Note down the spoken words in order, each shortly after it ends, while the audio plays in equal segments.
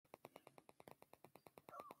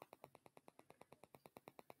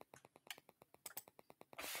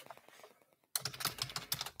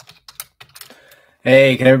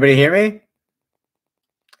Hey, can everybody hear me?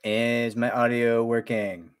 Is my audio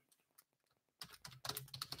working?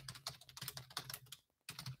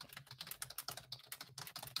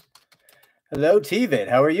 Hello, Tvid.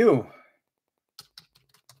 How are you?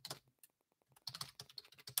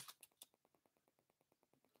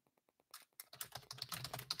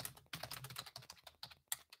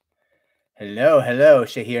 Hello,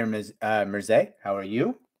 Shahir Mirza. How are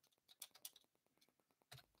you?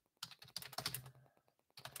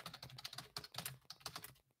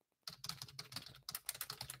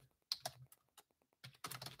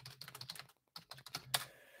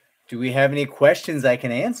 Do we have any questions I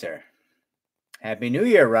can answer? Happy New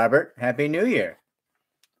Year, Robert. Happy New Year.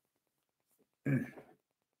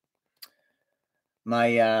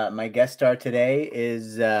 My guest star today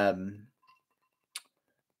is a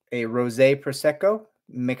rosé prosecco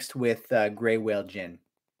mixed with gray whale gin.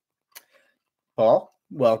 Paul,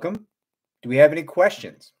 welcome. Do we have any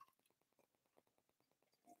questions?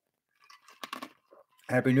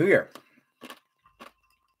 Happy New Year.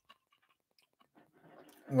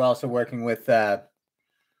 We're also working with a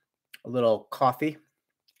little coffee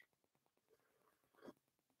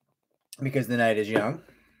because the night is young.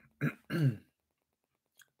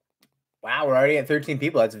 Wow, we're already at 13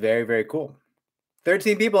 people. That's very, very cool.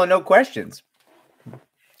 13 people and no questions.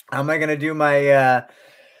 How am I going to do my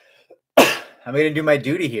I'm going to do my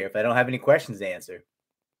duty here if I don't have any questions to answer?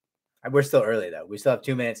 We're still early though. We still have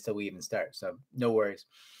 2 minutes till we even start, so no worries.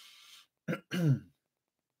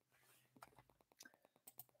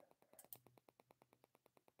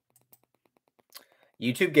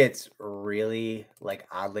 YouTube gets really like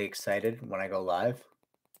oddly excited when I go live.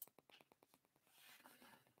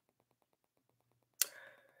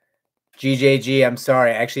 GJG, I'm sorry.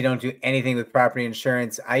 I actually don't do anything with property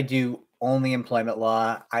insurance. I do only employment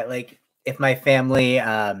law. I like if my family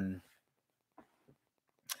has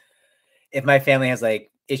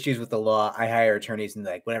like issues with the law, I hire attorneys in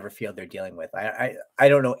like whatever field they're dealing with. I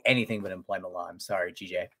don't know anything but employment law. I'm sorry,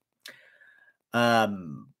 GJ.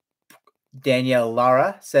 Danielle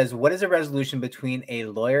Lara says, what is a resolution between a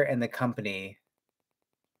lawyer and the company,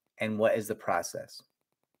 and what is the process?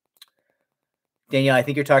 Danielle, I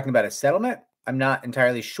think you're talking about a settlement. I'm not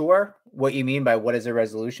entirely sure what you mean by what is a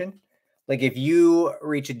resolution. Like if you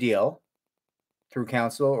reach a deal through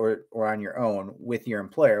counsel or on your own with your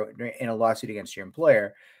employer in a lawsuit against your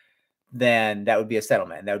employer, then that would be a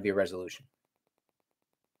settlement and that would be a resolution.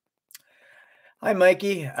 Hi,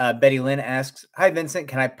 Mikey. Betty Lynn asks, hi, Vincent.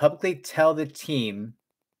 Can I publicly tell the team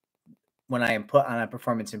when I am put on a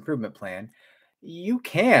performance improvement plan? You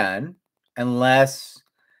can, unless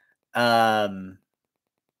you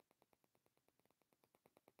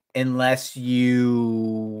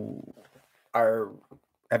have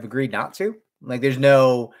agreed not to. Like there's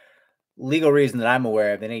no legal reason that I'm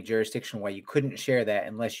aware of in any jurisdiction why you couldn't share that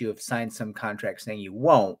unless you have signed some contract saying you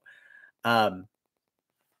won't.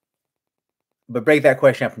 But break that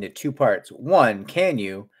question up into two parts. One, can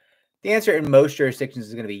you? The answer in most jurisdictions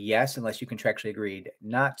is going to be yes, unless you contractually agreed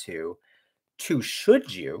not to. Two,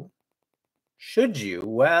 should you? Should you?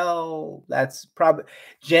 Well, that's probably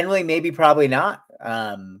generally, maybe, probably not.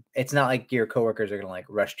 It's not like your coworkers are going to like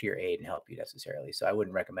rush to your aid and help you necessarily. So I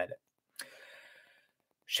wouldn't recommend it.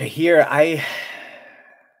 Shahir,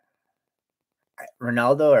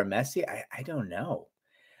 Ronaldo or Messi, I don't know.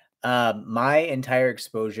 My entire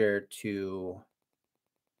exposure to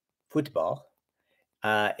football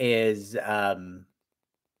is that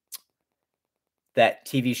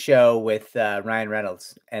TV show with Ryan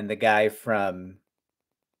Reynolds and the guy from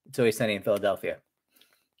It's Always Sunny in Philadelphia.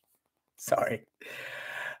 Sorry.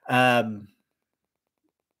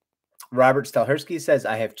 Robert Stalhersky says,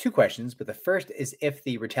 I have two questions, but the first is if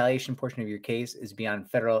the retaliation portion of your case is beyond the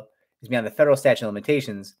federal statute of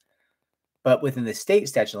limitations, but within the state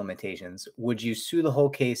statute of limitations, would you sue the whole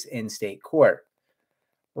case in state court?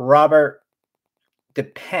 Robert,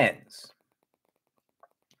 depends.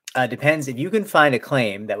 Depends if you can find a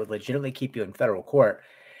claim that would legitimately keep you in federal court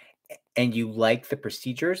and you like the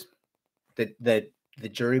procedures, the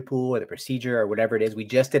jury pool or the procedure or whatever it is. We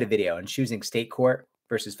just did a video on choosing state court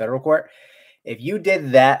versus federal court. If you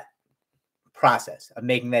did that process of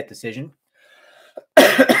making that decision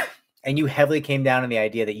and you heavily came down on the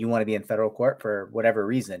idea that you want to be in federal court for whatever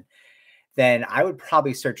reason, then I would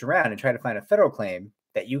probably search around and try to find a federal claim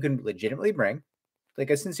that you can legitimately bring, like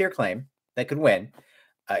a sincere claim that could win.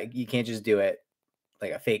 You can't just do it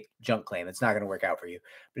like a fake junk claim. It's not going to work out for you.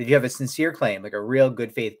 But if you have a sincere claim, like a real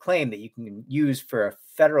good faith claim that you can use for a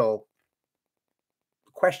federal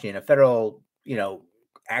question, a federal,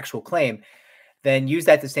 actual claim, then use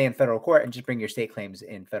that to stay in federal court and just bring your state claims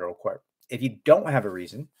in federal court. if you don't have a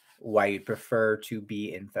reason why you'd prefer to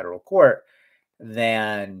be in federal court,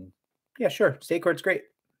 then yeah, sure, state court's great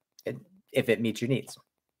if it meets your needs.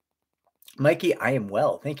 Mikey, I am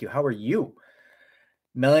well. Thank you. How are you?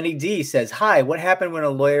 Melanie D says, hi, what happened when a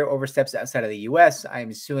lawyer oversteps outside of the U.S.? I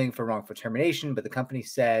am suing for wrongful termination, but the company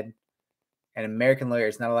said an American lawyer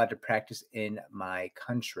is not allowed to practice in my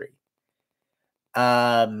country.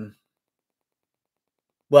 Well,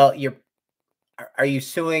 are you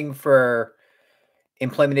suing for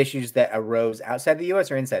employment issues that arose outside the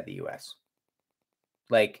U.S. or inside the U.S.?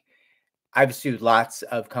 Like, I've sued lots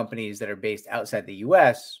of companies that are based outside the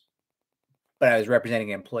U.S., but I was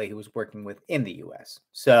representing an employee who was working within the U.S.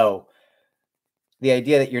 So the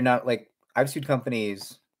idea that you're not like, I've sued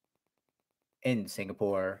companies in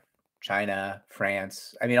Singapore, China,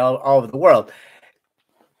 France, I mean, all over the world.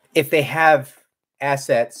 If they have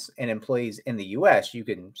assets and employees in the U.S., you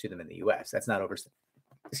can sue them in the U.S. That's not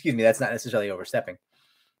that's not necessarily overstepping.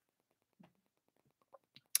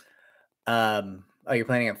 Oh, you're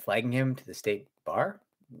planning on flagging him to the state bar?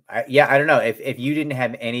 I don't know. If you didn't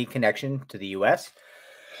have any connection to the U.S.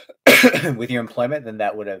 with your employment, then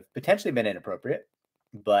that would have potentially been inappropriate.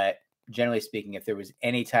 But generally speaking, if there was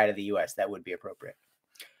any tie to the U.S., that would be appropriate.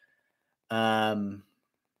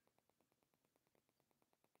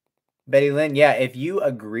 Betty Lynn, yeah, if you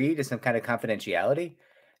agree to some kind of confidentiality,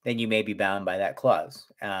 then you may be bound by that clause.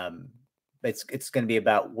 It's going to be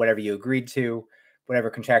about whatever you agreed to, whatever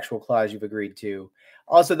contractual clause you've agreed to.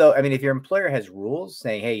 Also, though, I mean, if your employer has rules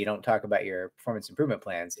saying, hey, you don't talk about your performance improvement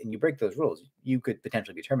plans, and you break those rules, you could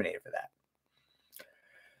potentially be terminated for that.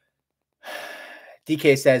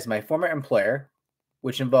 DK says, my former employer,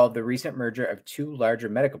 which involved the recent merger of two larger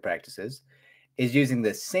medical practices, is using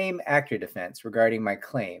the same actor defense regarding my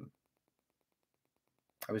claim.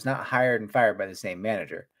 I was not hired and fired by the same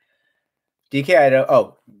manager.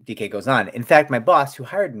 DK goes on. In fact, my boss who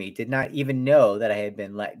hired me did not even know that I had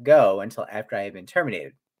been let go until after I had been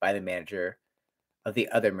terminated by the manager of the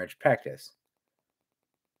other merged practice.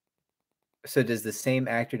 So does the same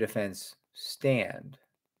actor defense stand?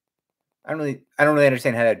 I don't really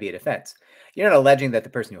understand how that'd be a defense. You're not alleging that the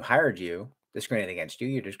person who hired you discriminated against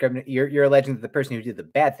you. You're alleging that the person who did the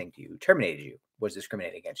bad thing to you, who terminated you, was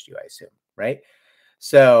discriminating against you, I assume, right?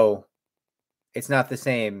 So it's not the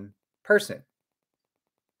same person.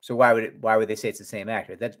 So why would they say it's the same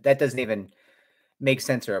actor? That doesn't even make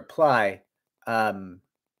sense or apply. Yeah,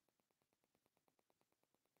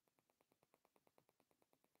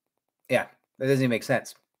 that doesn't even make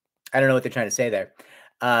sense. I don't know what they're trying to say there.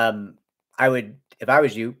 I would, if I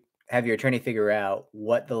was you, have your attorney figure out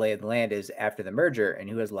what the lay of the land is after the merger and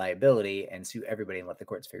who has liability, and sue everybody and let the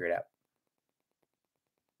courts figure it out.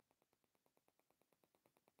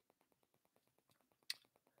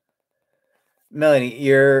 Melanie,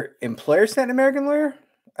 your employer sent an American lawyer?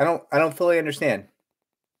 I don't fully understand.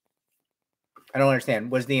 I don't understand.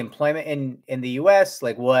 Was the employment in the US?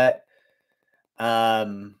 Like what?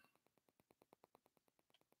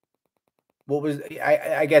 What was?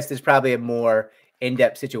 I guess there's probably a more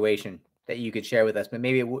in-depth situation that you could share with us, but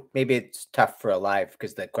maybe it's tough for a live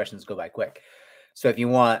because the questions go by quick. So if you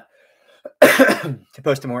want to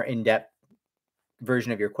post a more in-depth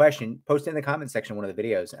version of your question, post it in the comment section of one of the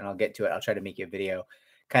videos, and I'll get to it. I'll try to make you a video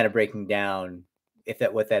kind of breaking down if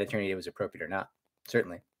what that attorney did was appropriate or not.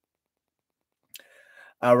 Certainly.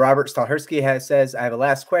 Robert Stalhersky says, I have a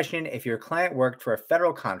last question. If your client worked for a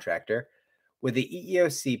federal contractor, would the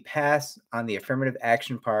EEOC pass on the affirmative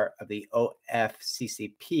action part of the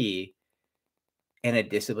OFCCP in a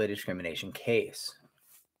disability discrimination case?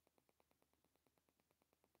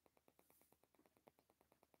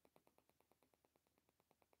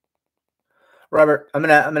 Robert, I'm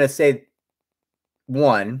gonna say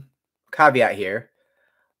one caveat here.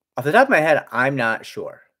 Off the top of my head, I'm not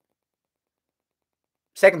sure.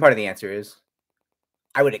 Second part of the answer is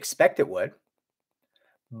I would expect it would,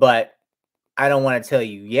 but I don't want to tell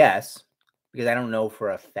you yes because I don't know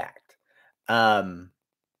for a fact.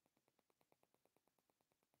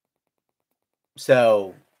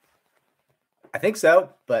 So I think so,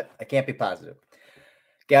 but I can't be positive.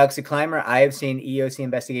 Galaxy Climber, I have seen EEOC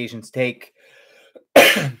investigations take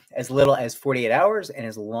as little as 48 hours and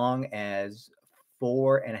as long as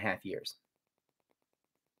 4.5 years.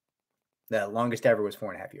 The longest ever was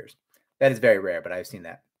 4.5 years. That is very rare, but I've seen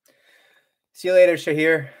that. See you later,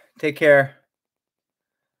 Shahir. Take care.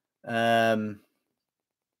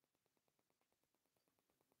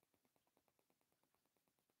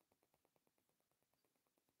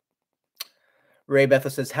 Ray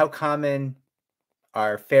Bethel says, how common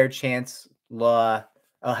are fair chance law?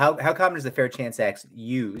 How common is the Fair Chance Act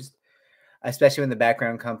used especially when the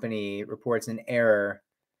background company reports an error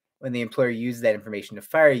when the employer uses that information to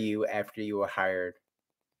fire you after you were hired,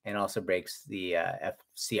 and also breaks the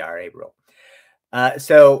FCRA rule.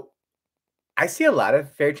 So I see a lot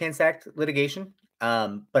of Fair Chance Act litigation,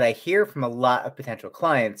 but I hear from a lot of potential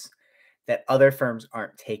clients that other firms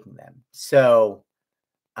aren't taking them. So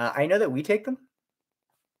I know that we take them.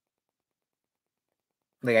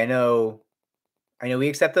 Like I know we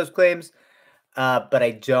accept those claims, but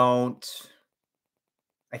I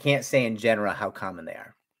can't say in general how common they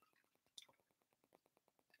are.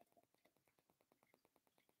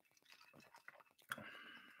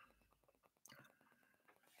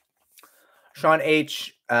 Sean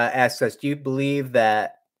H. Asks us, do you believe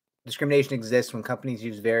that discrimination exists when companies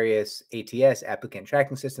use various ATS, applicant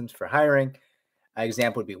tracking systems, for hiring?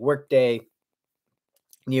 Example would be Workday,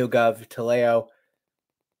 NeoGov, Taleo.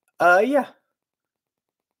 Yeah.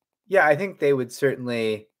 Yeah, I think they would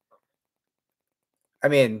certainly. I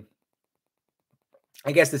mean,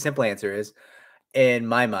 I guess the simple answer is, in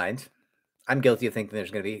my mind, I'm guilty of thinking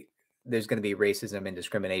there's going to be racism and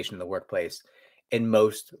discrimination in the workplace in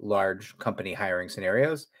most large company hiring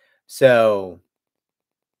scenarios. So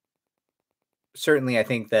certainly I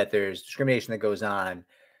think that there's discrimination that goes on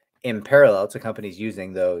in parallel to companies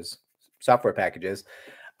using those software packages.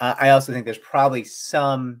 I also think there's probably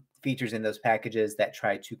some features in those packages that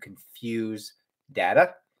try to confuse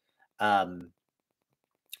data. I've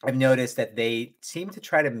noticed that they seem to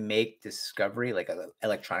try to make discovery, like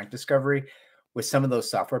electronic discovery, with some of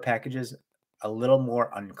those software packages a little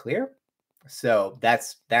more unclear. So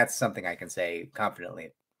that's something I can say confidently.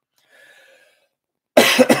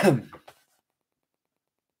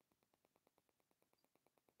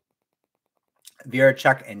 Vera,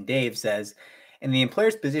 Chuck, and Dave says, in the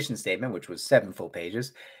employer's position statement, which was 7 full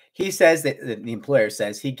pages, he says that the employer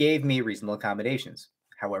says he gave me reasonable accommodations.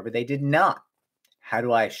 However, they did not. How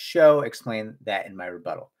do I explain that in my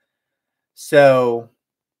rebuttal? So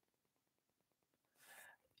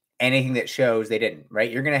anything that shows they didn't,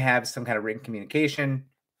 right? You're going to have some kind of written communication,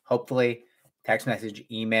 hopefully text message,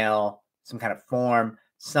 email, some kind of form,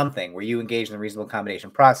 something where you engage in the reasonable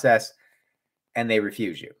accommodation process and they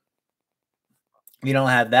refuse you. If you don't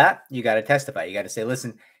have that, you got to testify. You got to say,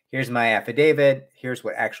 listen, here's my affidavit. Here's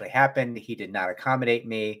what actually happened. He did not accommodate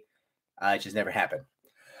me. It just never happened.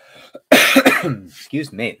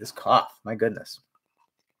 Excuse me, this cough. My goodness.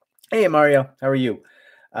 Hey, Mario. How are you?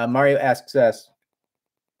 Mario asks us,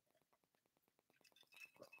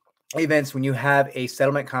 hey, Vince, when you have a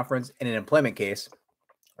settlement conference in an employment case,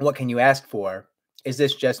 what can you ask for? Is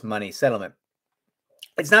this just money settlement?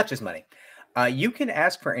 It's not just money. You can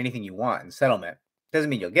ask for anything you want in settlement. Doesn't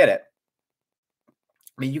mean you'll get it.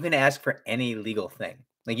 I mean, you can ask for any legal thing.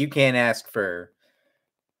 Like you can't ask for,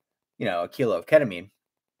 a kilo of ketamine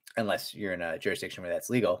unless you're in a jurisdiction where that's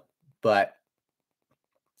legal. But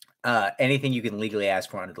anything you can legally ask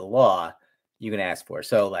for under the law, you can ask for.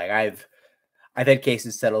 So like I've had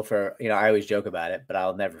cases settle for, I always joke about it, but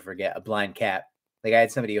I'll never forget a blind cat. Like I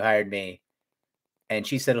had somebody who hired me and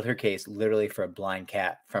she settled her case literally for a blind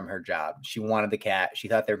cat from her job. She wanted the cat. She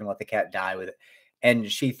thought they were going to let the cat die with it.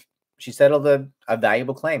 And she settled a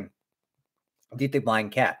valuable claim. Did the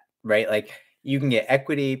blind cat, right? Like you can get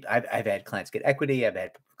equity. I've had clients get equity. I've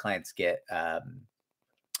had clients get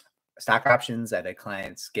stock options. I've had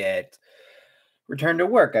clients get return to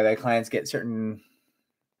work. I've had clients get certain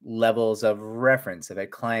levels of reference. I've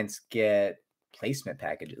had clients get placement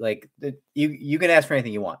packages. Like you can ask for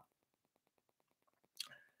anything you want.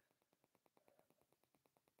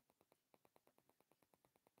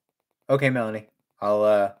 Okay, Melanie,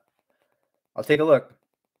 I'll take a look.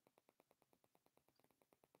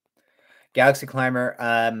 Galaxy Climber,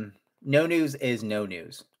 no news is no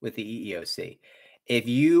news with the EEOC. If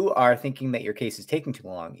you are thinking that your case is taking too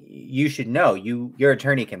long, you should know your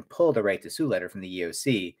attorney can pull the right to sue letter from the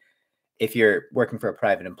EEOC if you're working for a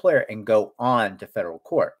private employer and go on to federal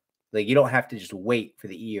court. Like you don't have to just wait for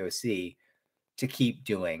the EEOC to keep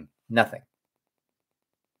doing nothing.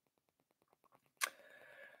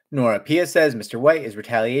 Nora Pia says, Mr. White, is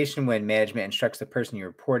retaliation when management instructs the person you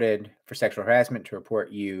reported for sexual harassment to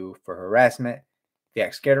report you for harassment. If you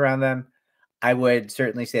act scared around them, I would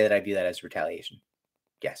certainly say that I view that as retaliation.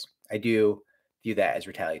 Yes, I do view that as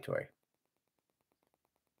retaliatory.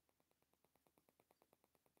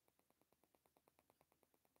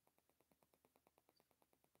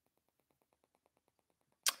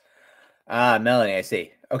 Melanie, I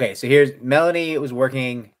see. Okay, so here's Melanie was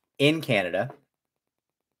working in Canada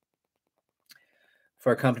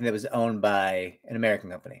for a company that was owned by an American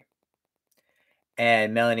company.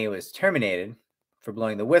 And Melanie was terminated for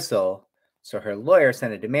blowing the whistle So her lawyer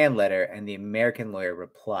sent a demand letter, and the American lawyer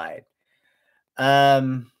replied.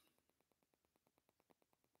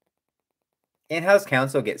 In-house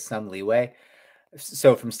counsel gets some leeway.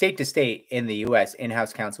 So from state to state in the U.S.,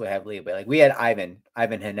 in-house counsel would have leeway. Like we had Ivan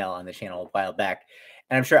Hanel on the channel a while back,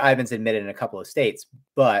 and I'm sure Ivan's admitted in a couple of states,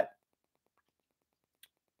 but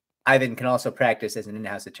Ivan can also practice as an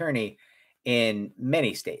in-house attorney in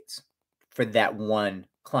many states for that one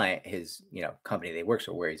client, his company they works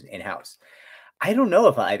for, where he's in-house. I don't know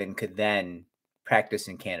if Ivan could then practice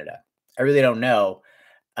in Canada. I really don't know.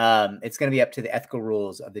 It's going to be up to the ethical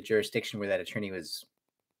rules of the jurisdiction where that attorney was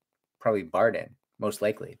probably barred in, most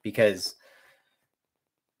likely, because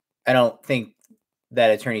I don't think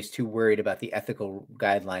that attorney's too worried about the ethical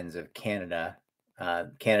guidelines of Canada.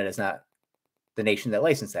 Canada's not the nation that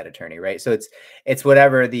licensed that attorney, right? So it's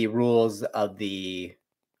whatever the rules of the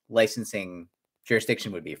licensing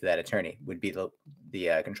jurisdiction would be for that attorney would be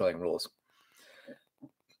the controlling rules.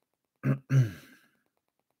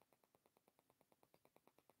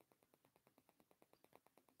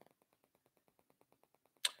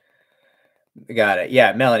 Got it.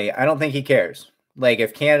 Yeah, Melanie, I don't think he cares. Like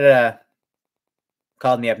if Canada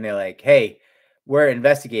called me up and they're like, hey, we're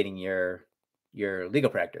investigating your legal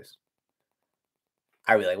practice,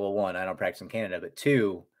 I'd be like, well, one, I don't practice in Canada, but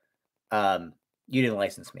two, you didn't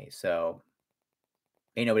license me, so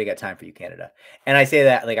ain't nobody got time for you, Canada. And I say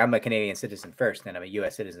that like I'm a Canadian citizen first, then I'm a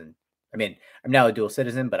U.S. citizen. I mean, I'm now a dual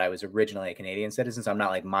citizen, but I was originally a Canadian citizen, so I'm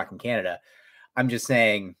not like mocking Canada. I'm just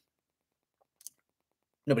saying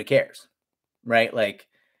nobody cares, right? Like,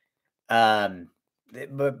 but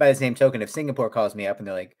by the same token, if Singapore calls me up and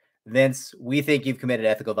they're like, Vince, we think you've committed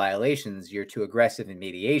ethical violations, you're too aggressive in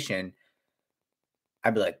mediation,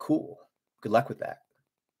 I'd be like, cool, good luck with that.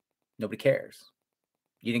 Nobody cares.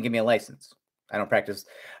 You didn't give me a license. I don't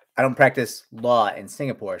practice law in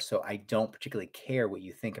Singapore, so I don't particularly care what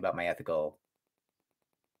you think about my ethical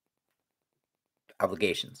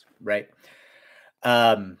obligations, right?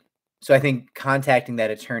 So I think contacting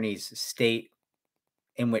that attorney's state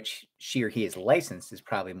in which she or he is licensed is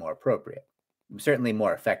probably more appropriate. Certainly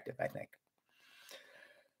more effective, I think.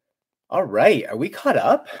 All right. Are we caught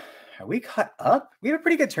up? We have a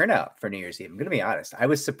pretty good turnout for New Year's Eve. I'm going to be honest. I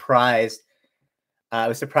was surprised.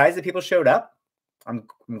 That people showed up. I'm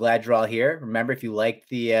glad you're all here. Remember, if you like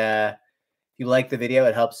the video,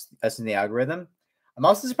 it helps us in the algorithm. I'm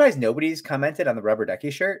also surprised nobody's commented on the rubber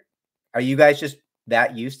ducky shirt. Are you guys just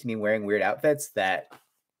that used to me wearing weird outfits that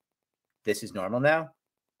this is normal now?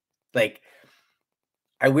 Like,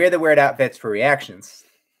 I wear the weird outfits for reactions.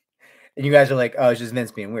 And you guys are like, oh, it's just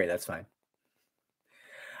Vince being weird. That's fine.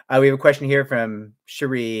 We have a question here from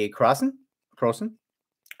Cherie Crossan.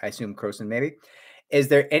 I assume Crossan maybe. Is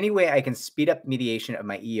there any way I can speed up mediation of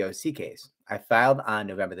my EEOC case? I filed on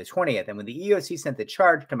November the 20th, and when the EEOC sent the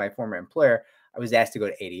charge to my former employer, I was asked to go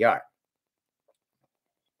to ADR.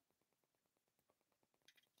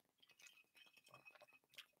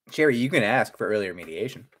 Sherry, you can ask for earlier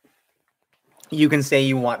mediation. You can say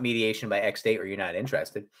you want mediation by X date or you're not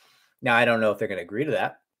interested. Now, I don't know if they're going to agree to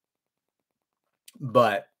that,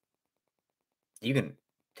 but you can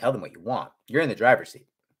tell them what you want. You're in the driver's seat.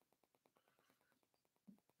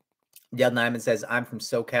 Dale Nyman says, I'm from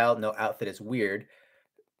SoCal. No outfit is weird.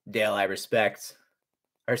 Dale, I respect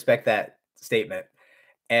that statement.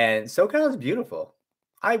 And SoCal is beautiful.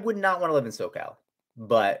 I would not want to live in SoCal,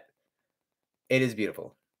 but it is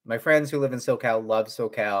beautiful. My friends who live in SoCal love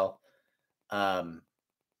SoCal.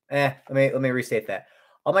 Let me restate that.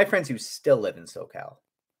 All my friends who still live in SoCal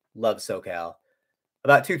love SoCal.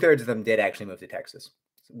 About 2/3 of them did actually move to Texas,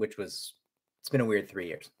 which it's been a weird 3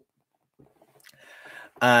 years.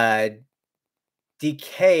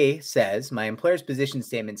 DK says, my employer's position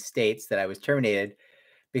statement states that I was terminated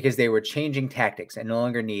because they were changing tactics and no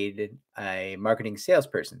longer needed a marketing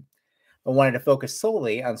salesperson, but wanted to focus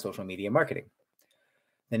solely on social media marketing.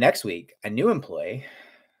 The next week, a new employee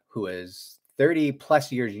who was 30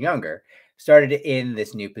 plus years younger started in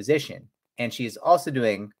this new position, and she is also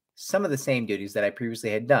doing some of the same duties that I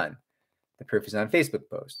previously had done. The proof is on Facebook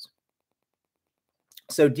posts.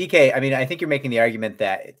 So DK, I mean, I think you're making the argument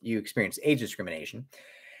that you experienced age discrimination,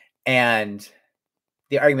 and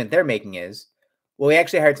the argument they're making is, well, we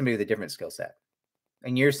actually hired somebody with a different skill set.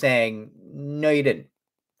 And you're saying, no, you didn't.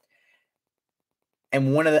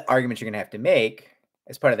 And one of the arguments you're going to have to make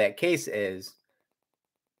as part of that case is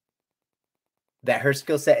that her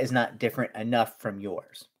skill set is not different enough from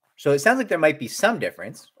yours. So it sounds like there might be some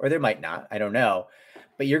difference, or there might not. I don't know.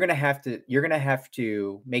 But you're going to have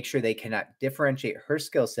to make sure they cannot differentiate her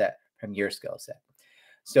skill set from your skill set.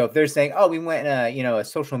 So if they're saying, oh, we went in a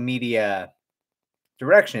social media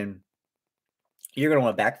direction, you're going to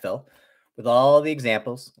want to backfill with all the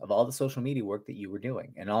examples of all the social media work that you were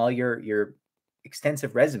doing and all your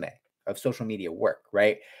extensive resume of social media work,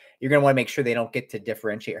 right? You're going to want to make sure they don't get to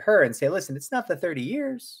differentiate her and say, listen, it's not the 30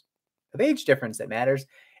 years of age difference that matters.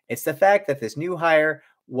 It's the fact that this new hire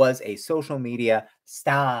was a social media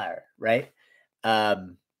star, right?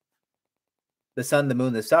 The sun, the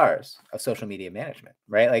moon, the stars of social media management,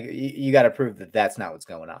 right? Like you got to prove that that's not what's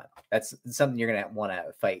going on. That's something you're going to want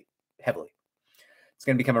to fight heavily. It's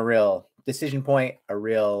going to become a real decision point, a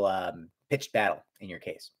real pitched battle in your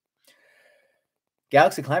case.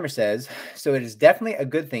 Galaxy Climber says, so it is definitely a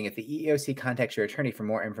good thing if the EEOC contacts your attorney for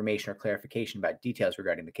more information or clarification about details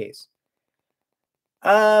regarding the case.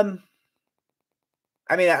 I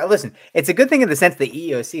mean, listen, it's a good thing in the sense the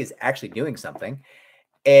EEOC is actually doing something.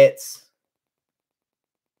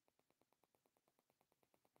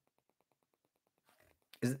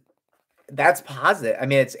 That's positive. I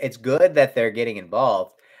mean, it's good that they're getting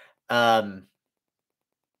involved. Beyond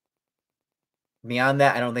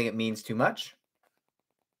that, I don't think it means too much.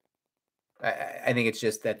 I think it's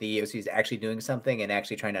just that the EEOC is actually doing something and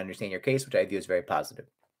actually trying to understand your case, which I view as very positive.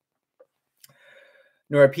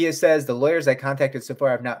 Nora Pia says, the lawyers I contacted so far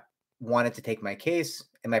have not wanted to take my case.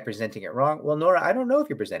 Am I presenting it wrong? Well, Nora, I don't know if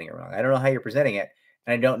you're presenting it wrong. I don't know how you're presenting it,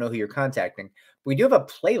 and I don't know who you're contacting. We do have a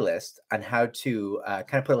playlist on how to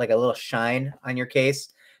kind of put like a little shine on your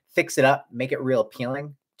case, fix it up, make it real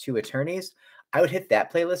appealing to attorneys. I would hit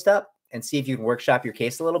that playlist up and see if you can workshop your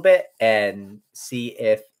case a little bit and see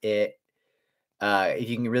if you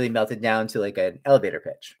can really melt it down to like an elevator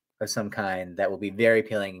pitch of some kind that will be very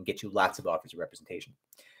appealing and get you lots of offers of representation.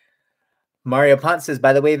 Mario Pont says,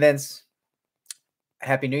 by the way, Vince,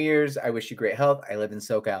 Happy New Year's. I wish you great health. I live in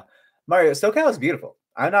SoCal. Mario, SoCal is beautiful.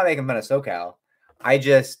 I'm not making fun of SoCal.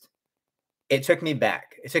 It took me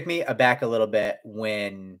back. It took me aback a little bit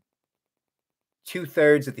when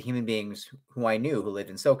 2/3 of the human beings who I knew who lived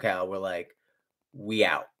in SoCal were like, we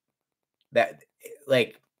out. That,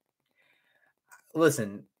 like,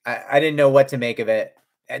 listen, I didn't know what to make of it.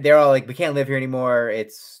 They're all like, we can't live here anymore.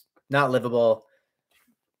 It's not livable.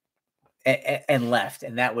 And left.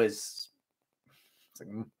 And that was, it's like,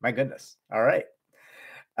 my goodness. All right.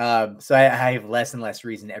 So I have less and less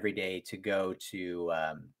reason every day to go to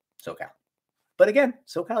SoCal. But again,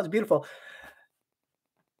 SoCal is beautiful.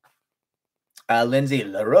 Lindsay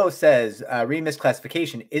LaRoe says, read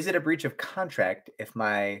misclassification. Is it a breach of contract if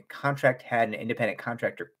my contract had an independent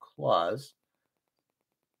contractor clause?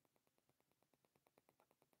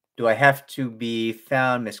 Do I have to be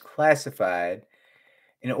found misclassified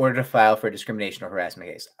in order to file for a discrimination or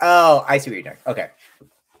harassment case? Oh, I see what you're doing. Okay.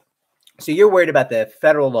 So you're worried about the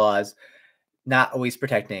federal laws not always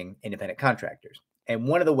protecting independent contractors. And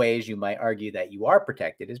one of the ways you might argue that you are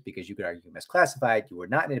protected is because you could argue misclassified. You were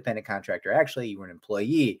not an independent contractor. Actually, you were an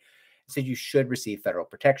employee. So you should receive federal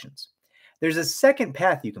protections. There's a second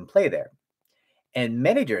path you can play there. In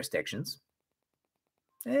many jurisdictions,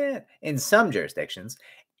 in some jurisdictions,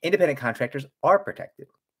 independent contractors are protected.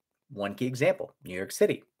 One key example, New York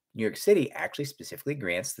City. New York City actually specifically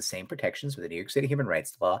grants the same protections with the New York City human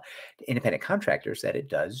rights law to independent contractors that it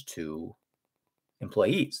does to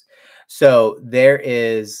employees. So there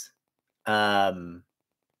is more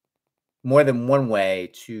than one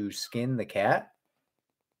way to skin the cat.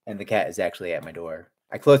 And the cat is actually at my door.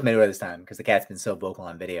 I closed my door this time because the cat's been so vocal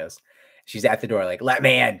on videos. She's at the door like, let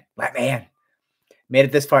me in, let me in. Made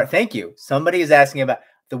it this far. Thank you. Somebody is asking about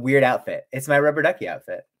the weird outfit. It's my rubber ducky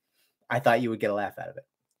outfit. I thought you would get a laugh out of it.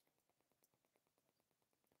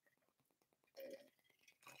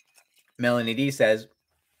 Melanie D says,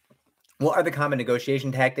 what are the common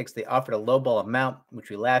negotiation tactics? They offered a lowball amount, which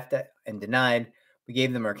we laughed at and denied. We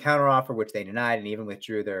gave them our counteroffer, which they denied, and even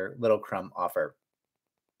withdrew their little crumb offer.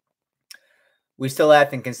 We still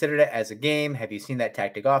laughed and considered it as a game. Have you seen that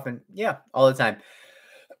tactic often? Yeah, all the time.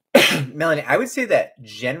 Melanie, I would say that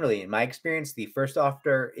generally, in my experience, the first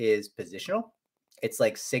offer is positional. It's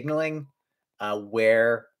like signaling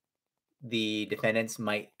where the defendants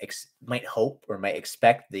might hope or might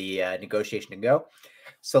expect the negotiation to go.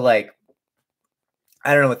 So, like,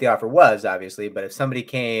 I don't know what the offer was, obviously, but if somebody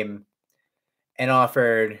came and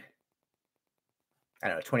offered, I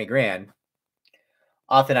don't know, 20 grand,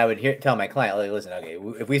 often I would tell my client, like, listen, okay,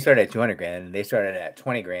 if we started at 200 grand and they started at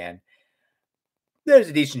 20 grand, there's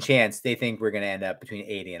a decent chance they think we're going to end up between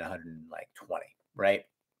 80 and 120, right?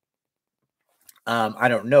 I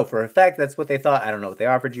don't know for a fact that's what they thought. I don't know what they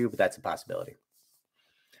offered you, but that's a possibility.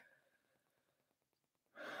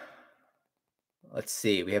 Let's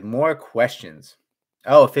see. We have more questions.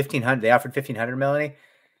 Oh, 1,500. They offered 1,500, Melanie.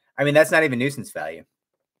 I mean, that's not even nuisance value.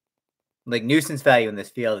 Like, nuisance value in this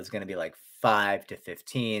field is going to be like 5 to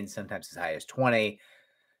 15, sometimes as high as 20.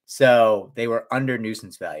 So they were under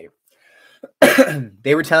nuisance value.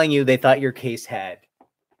 They were telling you they thought your case had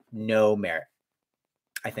no merit,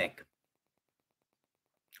 I think.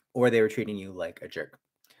 Or they were treating you like a jerk.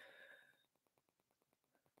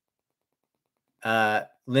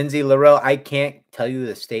 Lindsay LaRoe, I can't tell you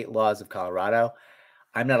the state laws of Colorado.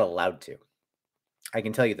 I'm not allowed to. I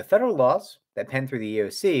can tell you the federal laws that pen through the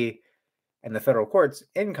EEOC and the federal courts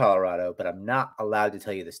in Colorado, but I'm not allowed to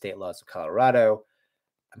tell you the state laws of Colorado.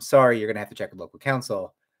 I'm sorry, you're going to have to check with local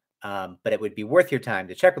counsel, but it would be worth your time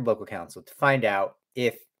to check with local counsel to find out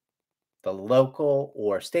if the local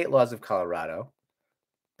or state laws of Colorado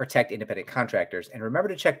protect independent contractors. And remember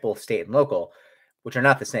to check both state and local, which are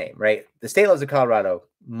not the same, right? The state laws of Colorado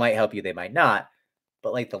might help you, they might not,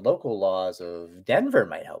 but like the local laws of Denver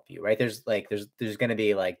might help you, right? There's going to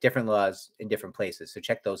be like different laws in different places, so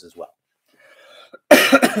check those as well.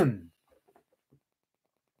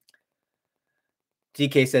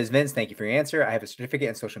 DK says, Vince, thank you for your answer. I have a certificate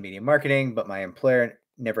in social media marketing, but my employer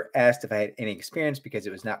never asked if I had any experience because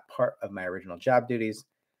it was not part of my original job duties.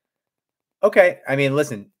 Okay, I mean,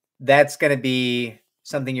 listen, that's going to be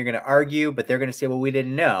something you're going to argue, but they're going to say, well, we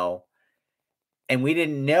didn't know. And we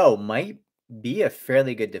didn't know might be a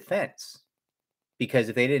fairly good defense, because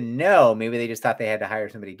if they didn't know, maybe they just thought they had to hire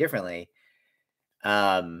somebody differently.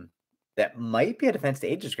 That might be a defense to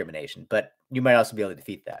age discrimination, but you might also be able to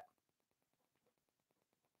defeat that.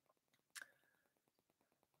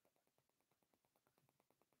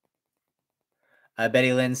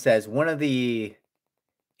 Betty Lynn says, in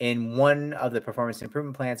one of the performance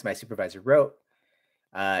improvement plans my supervisor wrote,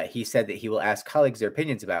 he said that he will ask colleagues their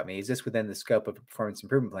opinions about me. Is this within the scope of a performance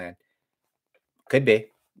improvement plan? Could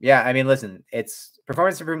be. Yeah, I mean, listen, it's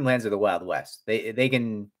performance improvement plans are the Wild West. They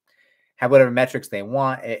can have whatever metrics they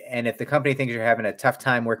want. And if the company thinks you're having a tough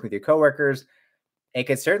time working with your coworkers, it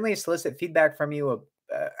could certainly solicit feedback from you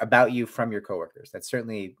about you from your coworkers. That's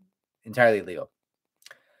certainly entirely legal.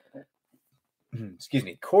 Excuse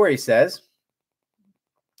me. Corey says,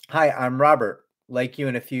 hi, I'm Robert. Like you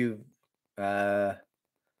in a few... I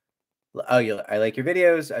like your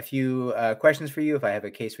videos. A few questions for you. If I have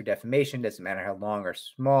a case for defamation, doesn't matter how long or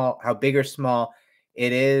small, how big or small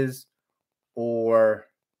it is, or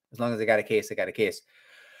as long as I got a case, I got a case.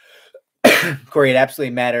 Corey, it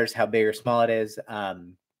absolutely matters how big or small it is.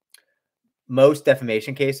 Most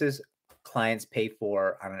defamation cases, clients pay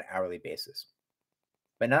for on an hourly basis,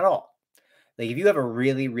 but not all. Like if you have a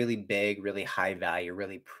really, really big, really high value,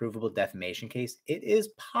 really provable defamation case, it is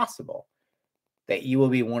possible that you will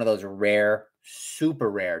be one of those rare,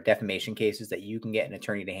 super rare defamation cases that you can get an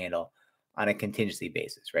attorney to handle on a contingency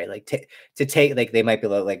basis, right? Like to take, like they might be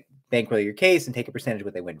like bankroll your case and take a percentage of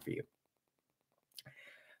what they win for you.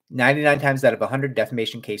 99 times out of 100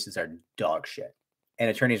 defamation cases are dog shit. And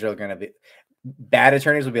attorneys are going to be, bad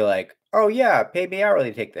attorneys will be like, oh yeah, pay me hourly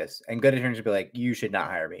to take this. And good attorneys will be like, you should not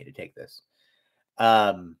hire me to take this.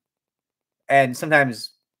 And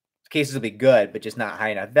sometimes cases will be good, but just not high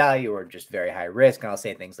enough value or just very high risk. And I'll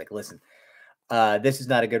say things like, listen, this is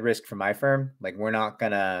not a good risk for my firm. Like we're not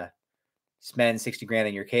going to spend 60 grand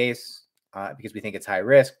on your case because we think it's high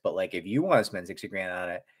risk. But like, if you want to spend 60 grand on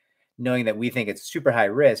it, knowing that we think it's super high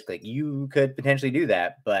risk, like you could potentially do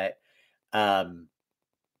that. But the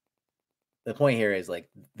point here is like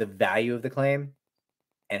the value of the claim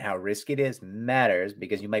and how risky it is matters,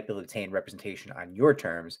 because you might be able to obtain representation on your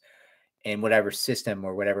terms in whatever system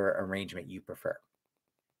or whatever arrangement you prefer.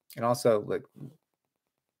 And also, like,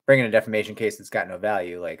 bringing a defamation case that's got no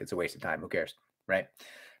value, like it's a waste of time. Who cares, right?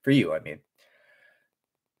 For you, I mean.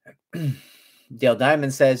 Dale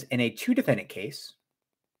Diamond says, in a two-defendant case,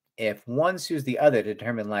 if one sues the other to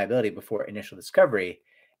determine liability before initial discovery,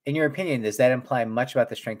 in your opinion, does that imply much about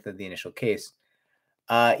the strength of the initial case?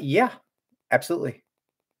 Yeah, absolutely.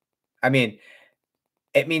 I mean,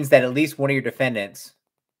 it means that at least one of your defendants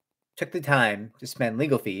took the time to spend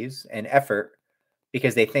legal fees and effort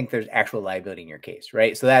because they think there's actual liability in your case,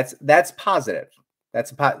 right? So that's positive.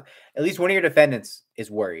 At least one of your defendants is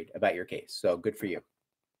worried about your case. So good for you.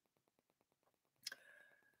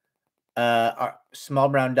 Our small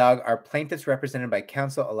brown dog, are plaintiffs represented by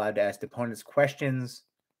counsel allowed to ask deponents questions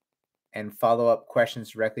and follow-up questions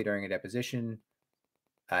directly during a deposition?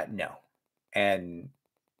 No. And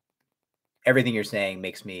everything you're saying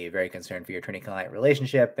makes me very concerned for your attorney-client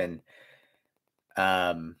relationship. And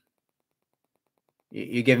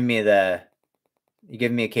you're giving me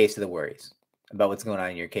a case of the worries about what's going on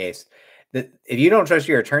in your case. If you don't trust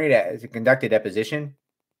your attorney to conduct a deposition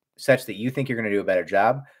such that you think you're going to do a better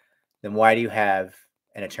job, then why do you have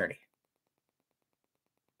an attorney?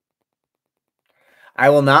 I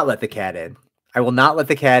will not let the cat in. I will not let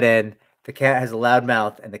the cat in. The cat has a loud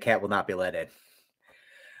mouth, and the cat will not be let in.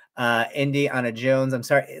 Indiana Jones, I'm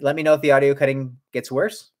sorry. Let me know if the audio cutting gets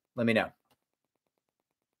worse. Let me know.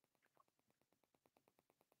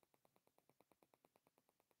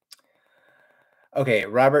 Okay,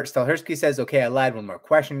 Robert Stalhersky says, okay, I lied. One more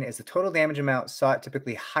question. Is the total damage amount sought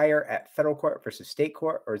typically higher at federal court versus state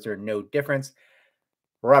court, or is there no difference?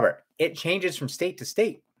 Robert, it changes from state to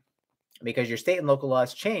state because your state and local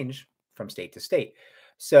laws change from state to state.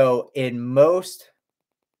 So in most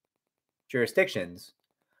jurisdictions,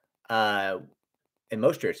 our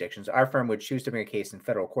firm would choose to bring a case in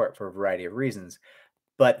federal court for a variety of reasons.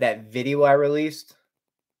 But that video I released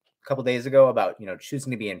a couple days ago about,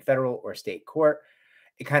 choosing to be in federal or state court,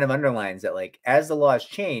 it kind of underlines that, like, as the laws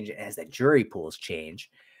change and as the jury pools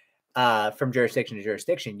change from jurisdiction to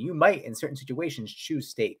jurisdiction, you might in certain situations choose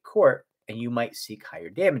state court and you might seek higher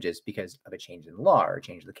damages because of a change in law or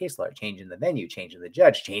change in the case law, or change in the venue, change in the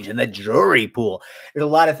judge, change in the jury pool. There's a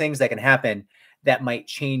lot of things that can happen that might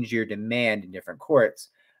change your demand in different courts.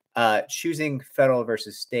 Choosing federal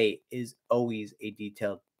versus state is always a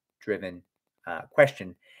detail-driven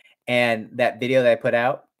question. And that video that I put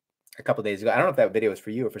out a couple days ago, I don't know if that video was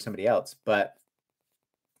for you or for somebody else, but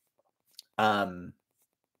it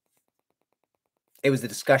was a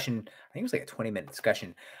discussion. I think it was like a 20-minute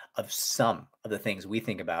discussion of some of the things we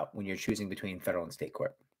think about when you're choosing between federal and state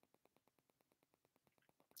court.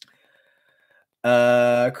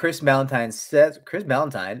 Chris Valentine says,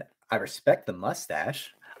 I respect the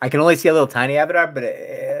mustache. I can only see a little tiny avatar, but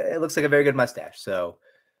it looks like a very good mustache. So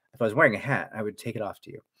if I was wearing a hat, I would take it off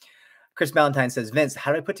to you. Chris Valentine says, Vince,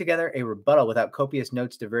 how do I put together a rebuttal without copious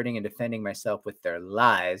notes diverting and defending myself with their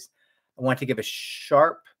lies? I want to give a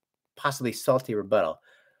sharp, possibly salty rebuttal.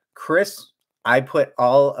 Chris, I put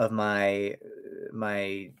all of my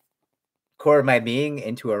core of my being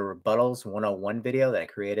into a rebuttals 101 video that I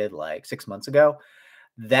created like 6 months ago.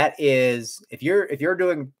 That is, if you're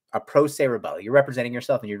doing a pro se rebuttal, you're representing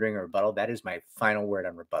yourself and you're doing a rebuttal, that is my final word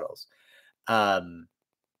on rebuttals.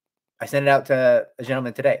 I sent it out to a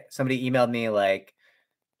gentleman today. Somebody emailed me like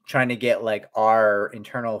trying to get like our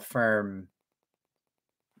internal firm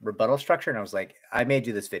rebuttal structure. And I was like, I made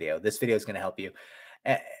you this video. This video is going to help you.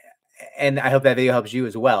 And I hope that video helps you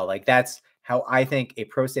as well. Like, that's how I think a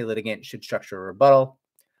pro se litigant should structure a rebuttal.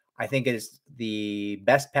 I think it is the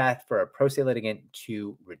best path for a pro se litigant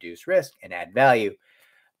to reduce risk and add value.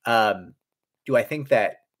 Do I think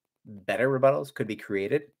that better rebuttals could be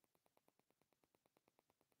created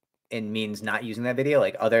and means not using that video,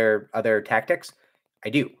 like other tactics? I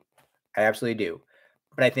do. I absolutely do.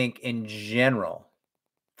 But I think in general,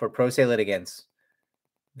 for pro se litigants,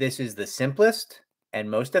 this is the simplest and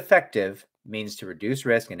most effective means to reduce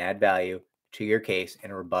risk and add value to your case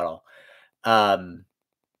in a rebuttal. But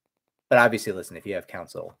obviously, listen, if you have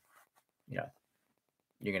counsel, you're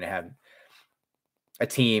going to have a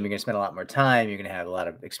team, you're going to spend a lot more time, you're going to have a lot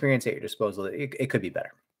of experience at your disposal. It could be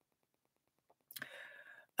better.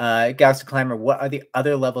 Galaxy Climber, what are the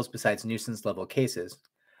other levels besides nuisance level cases?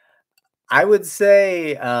 I would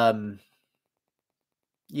say,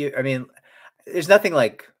 there's nothing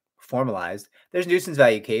like formalized. There's nuisance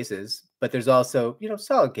value cases, but there's also,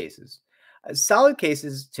 solid cases. Solid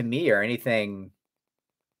cases to me are anything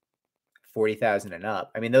 $40,000 and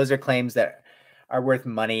up. I mean, those are claims that are worth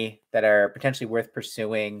money, that are potentially worth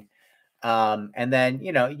pursuing. And then,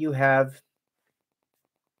 you have,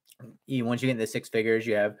 once you get into 6 figures,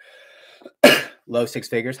 you have low 6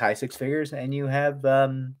 figures, high 6 figures, and you have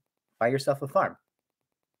buy yourself a farm.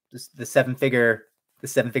 Just the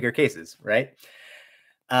 7-figure cases, right?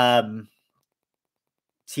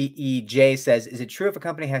 TEJ says, is it true if a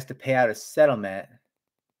company has to pay out a settlement,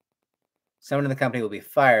 someone in the company will be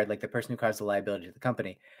fired, like the person who caused the liability to the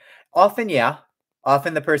company? Often, yeah.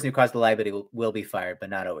 Often the person who caused the liability will be fired, but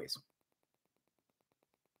not always.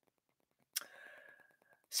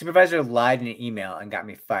 Supervisor lied in an email and got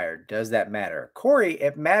me fired. Does that matter? Corey,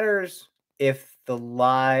 it matters if the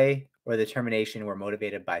lie or the termination were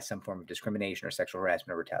motivated by some form of discrimination or sexual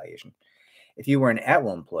harassment or retaliation. If you were an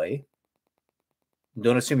at-will employee,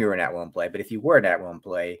 don't assume you were an at-will employee, but if you were an at-will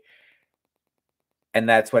employee and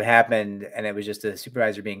that's what happened and it was just a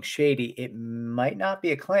supervisor being shady, it might not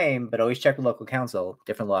be a claim, but always check with local counsel.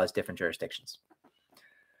 Different laws, different jurisdictions.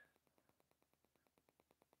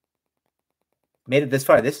 Made it this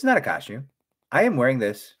far. This is not a costume. I am wearing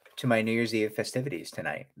this to my New Year's Eve festivities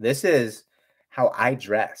tonight. This is how I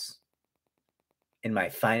dress in my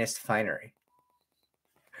finest finery.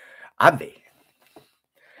 Obvi.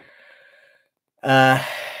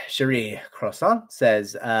 Cherie Croissant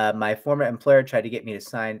says, my former employer tried to get me to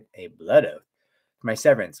sign a blood oath my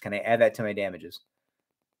severance. Can I add that to my damages?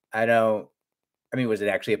 I mean, was it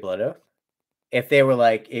actually a blood oath? If they were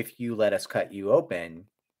like, if you let us cut you open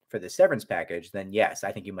for the severance package, then yes,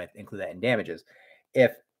 I think you might include that in damages.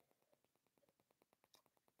 If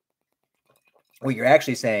what you're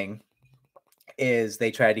actually saying is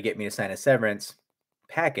they tried to get me to sign a severance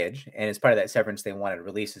package, and as part of that severance, they wanted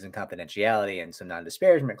releases and confidentiality and some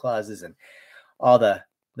non-disparagement clauses and all the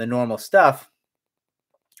normal stuff,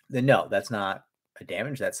 then no, that's not a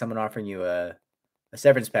damage. That's someone offering you a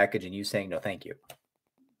severance package and you saying no thank you.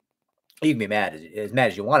 You can be mad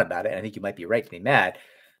as you want about it, and I think you might be right to be mad,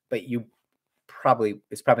 but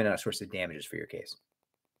it's probably not a source of damages for your case.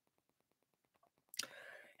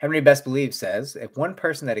 Henry Best Believes says, if one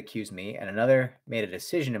person that accused me and another made a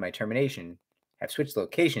decision in my termination have switched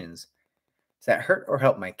locations, does that hurt or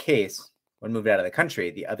help my case? One moved out of the country,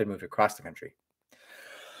 the other moved across the country.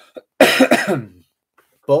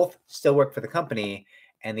 Both still work for the company,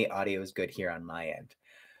 and the audio is good here on my end.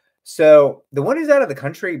 So the one who's out of the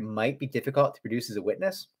country might be difficult to produce as a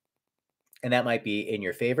witness, and that might be in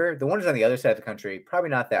your favor. The one who's on the other side of the country, probably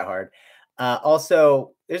not that hard.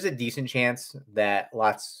 Also, there's a decent chance that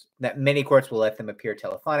many courts will let them appear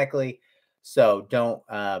telephonically, so don't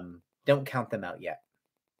count them out yet.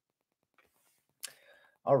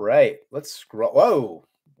 All right, let's scroll.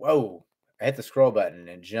 Whoa! I hit the scroll button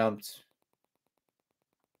and jumped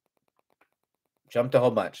a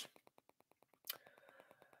whole bunch.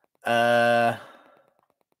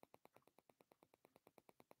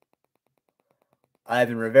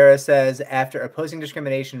 Ivan Rivera says, after opposing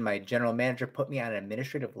discrimination, my general manager put me on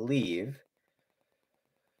administrative leave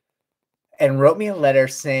and wrote me a letter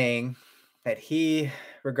saying that he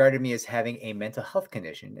regarded me as having a mental health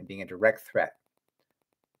condition and being a direct threat.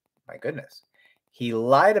 My goodness. He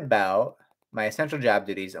lied about my essential job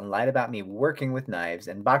duties and lied about me working with knives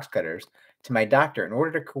and box cutters to my doctor in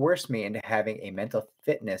order to coerce me into having a mental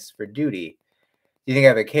fitness for duty. Do you think I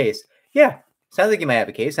have a case? Yeah. Sounds like you might have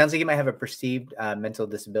a case. Sounds like you might have a perceived mental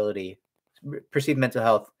disability, perceived mental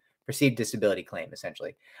health, perceived disability claim,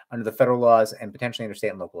 essentially, under the federal laws and potentially under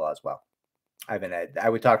state and local law as well. I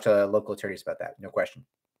would talk to local attorneys about that, no question.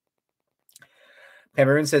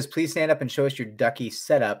 Pamaroon says, please stand up and show us your ducky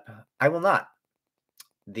setup. I will not.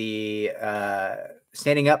 The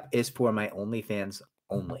standing up is for my OnlyFans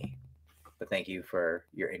only. But thank you for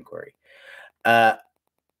your inquiry. Chat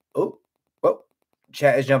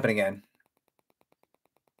is jumping again.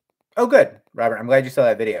 Oh, good, Robert. I'm glad you saw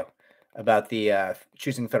that video about the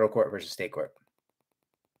choosing federal court versus state court.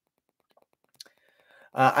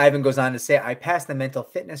 Ivan goes on to say, I passed the mental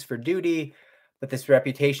fitness for duty, but this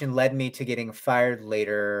reputation led me to getting fired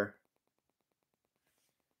later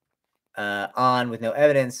on with no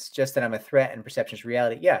evidence, just that I'm a threat and perception is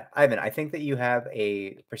reality. Yeah, Ivan, I think that you have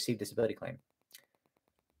a perceived disability claim.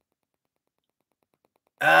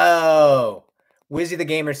 Oh, Wizzy the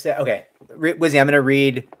Gamer said, okay, Wizzy, I'm going to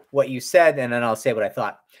read what you said, and then I'll say what I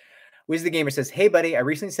thought. Wizzy the Gamer says, hey, buddy, I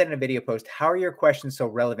recently said in a video post, how are your questions so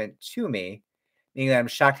relevant to me? Meaning that I'm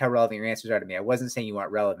shocked how relevant your answers are to me. I wasn't saying you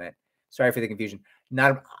weren't relevant. Sorry for the confusion.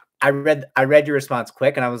 I read your response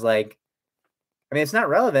quick, and I was like, I mean, it's not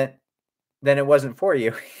relevant. Then it wasn't for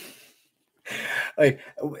you. And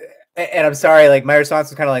I'm sorry. Like, my response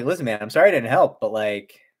was kind of like, listen, man, I'm sorry I didn't help, but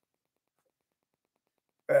like,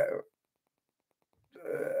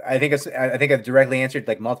 I think I've directly answered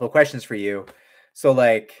like multiple questions for you. So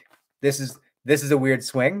like, this is a weird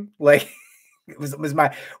swing. Like, it was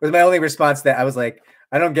my only response that I was like,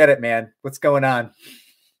 I don't get it, man. What's going on?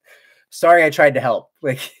 Sorry, I tried to help.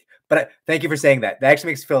 Like, but thank you for saying that. That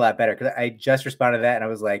actually makes me feel a lot better because I just responded to that and I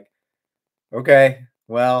was like, okay,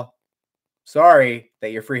 well, sorry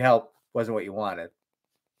that your free help wasn't what you wanted.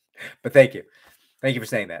 But thank you. Thank you for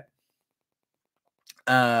saying that.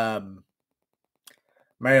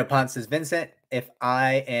 Mario Ponce says, Vincent, if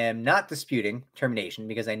I am not disputing termination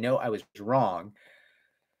because I know I was wrong,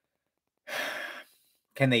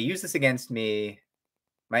 can they use this against me,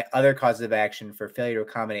 my other causes of action for failure to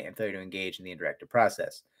accommodate and failure to engage in the interactive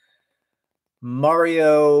process?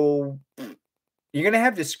 Mario, you're going to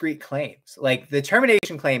have discrete claims. Like, the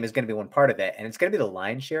termination claim is going to be one part of it, and it's going to be the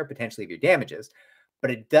lion's share potentially of your damages,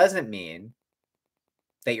 but it doesn't mean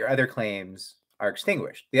that your other claims are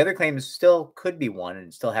extinguished. The other claims still could be won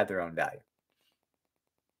and still have their own value.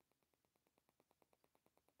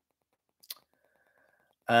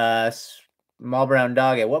 Small Brown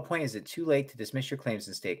Dog, at what point is it too late to dismiss your claims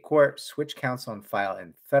in state court, switch counsel, and file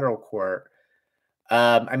in federal court?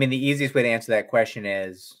 I mean, the easiest way to answer that question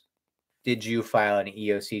is, did you file an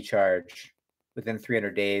EEOC charge within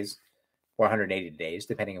 300 days or 180 days,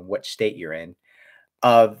 depending on what state you're in?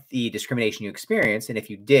 of the discrimination you experienced. And if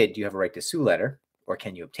you did, do you have a right to sue letter, or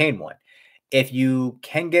can you obtain one? If you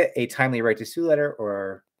can get a timely right to sue letter,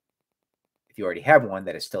 or if you already have one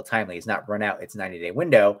that is still timely, is not run out its 90-day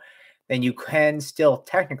window, then you can still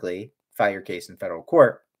technically file your case in federal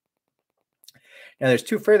court. Now, there's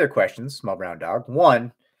two further questions, small brown dog.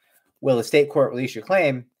 One, will a state court release your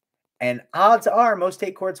claim? And odds are most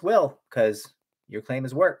state courts will, because your claim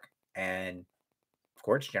is work, and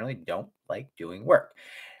courts generally don't like doing work.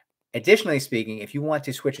 Additionally speaking, if you want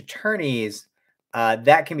to switch attorneys,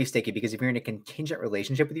 that can be sticky, because if you're in a contingent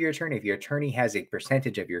relationship with your attorney, if your attorney has a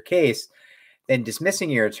percentage of your case, then dismissing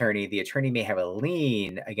your attorney, the attorney may have a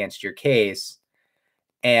lien against your case,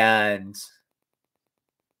 and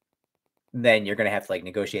then you're going to have to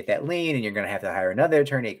negotiate that lien, and you're going to have to hire another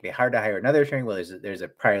attorney. It can be hard to hire another attorney. Well, there's a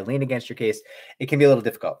prior lien against your case. It can be a little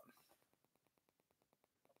difficult.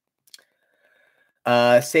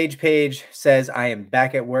 Sage Page says, I am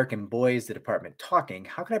back at work and boy is the department talking.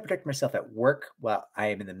 How can I protect myself at work while I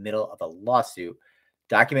am in the middle of a lawsuit?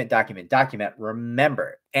 Document, document, document.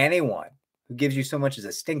 Remember, anyone who gives you so much as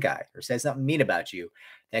a stink eye or says something mean about you,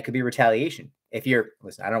 that could be retaliation. If you're,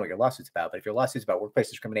 listen, I don't know what your lawsuit's about, but if your lawsuit's about workplace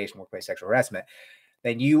discrimination, workplace sexual harassment,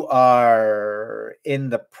 then you are in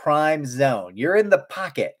the prime zone. You're in the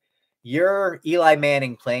pocket. You're Eli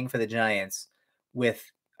Manning playing for the Giants with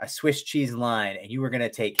a Swiss cheese line, and you were going to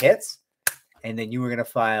take hits, and then you were going to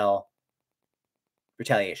file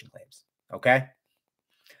retaliation claims. Okay.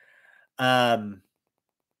 Oh,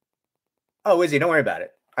 Wizzy, don't worry about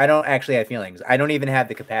it. I don't actually have feelings. I don't even have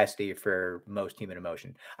the capacity for most human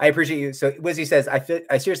emotion. I appreciate you. So Wizzy says,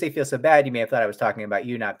 I seriously feel so bad. You may have thought I was talking about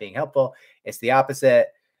you not being helpful. It's the opposite.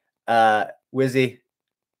 Wizzy,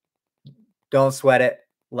 don't sweat it.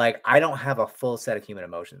 I don't have a full set of human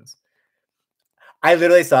emotions. I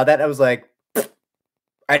literally saw that. I was like,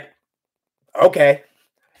 okay,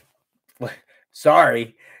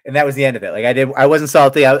 sorry. And that was the end of it. I wasn't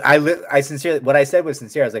salty. I sincerely, what I said was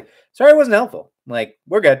sincere. I was like, sorry, it wasn't helpful.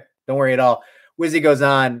 We're good. Don't worry at all. Wizzy goes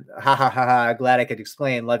on, ha, ha, ha, ha. Glad I could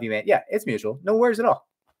explain. Love you, man. Yeah, it's mutual. No worries at all.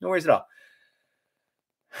 No worries at all.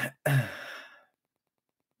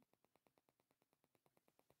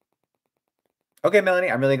 Okay,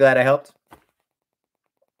 Melanie, I'm really glad I helped.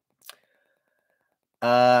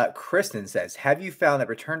 Kristen says, have you found that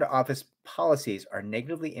return to office policies are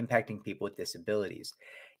negatively impacting people with disabilities?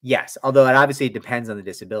 Yes, although it obviously depends on the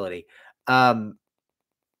disability.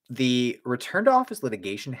 The return to office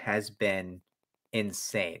litigation has been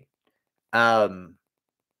insane. And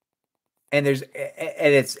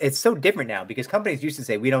it's so different now, because companies used to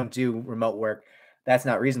say, we don't do remote work. That's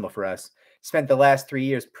not reasonable for us. Spent the last 3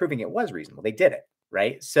 years proving it was reasonable. They did it,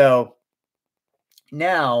 right? So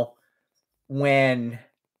now when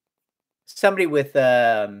somebody with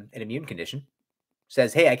an immune condition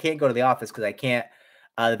says, hey, I can't go to the office because I can't,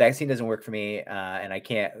 the vaccine doesn't work for me, and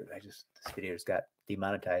this video just got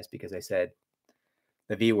demonetized because I said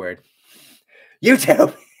the V word.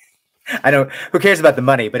 YouTube. I know, who cares about the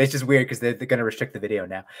money, but it's just weird because they're going to restrict the video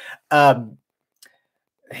now.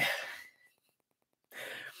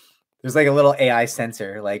 There's a little AI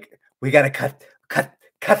censor, we got to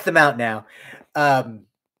cut them out now.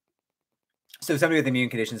 So somebody with immune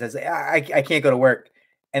condition says, I can't go to work.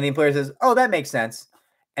 And the employer says, oh, that makes sense.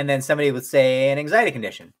 And then somebody would say an anxiety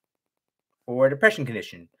condition or a depression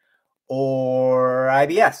condition or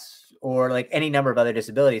IBS or any number of other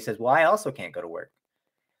disabilities says, well, I also can't go to work.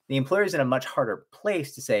 The employer is in a much harder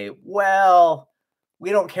place to say, well,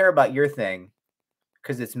 we don't care about your thing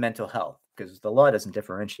because it's mental health, because the law doesn't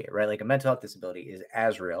differentiate, right? A mental health disability is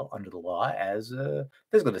as real under the law as a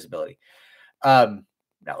physical disability.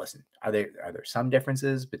 Now, listen, are there some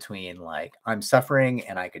differences between I'm suffering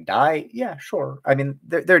and I could die? Yeah, sure. I mean,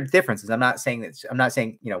 there are differences. I'm not saying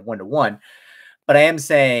one-to-one, but I am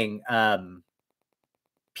saying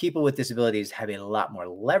people with disabilities have a lot more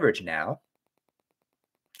leverage now.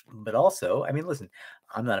 But also, I mean, listen,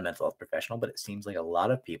 I'm not a mental health professional, but it seems like a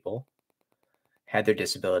lot of people had their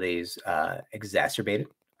disabilities exacerbated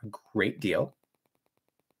a great deal.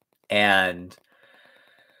 And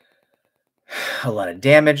a lot of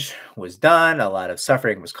damage was done. A lot of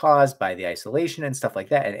suffering was caused by the isolation and stuff like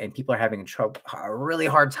that. And people are having a really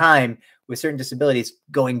hard time with certain disabilities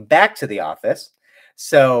going back to the office.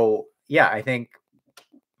 So, yeah, I think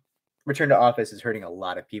return to office is hurting a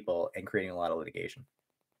lot of people and creating a lot of litigation.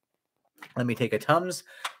 Let me take a Tums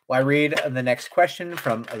while I read the next question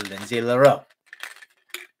from Lindsay Leroux.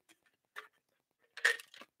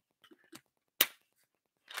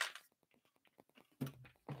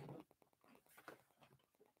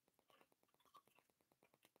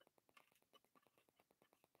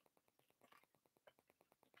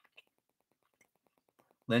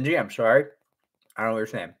 Lindsay, I'm sorry. I don't know what you're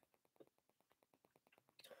saying.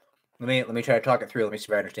 Let me try to talk it through. Let me see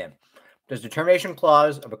if I understand. Does the termination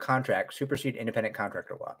clause of a contract supersede independent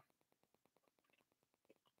contractor law?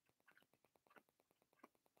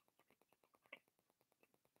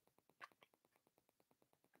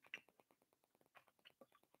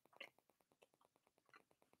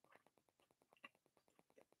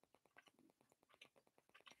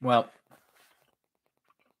 Well,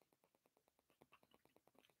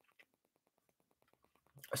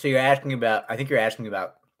 so you're asking about, I think you're asking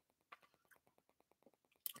about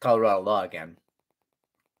Colorado law again.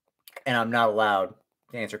 And I'm not allowed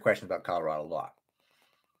to answer questions about Colorado law.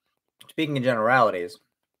 Speaking in generalities,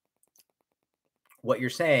 what you're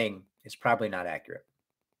saying is probably not accurate.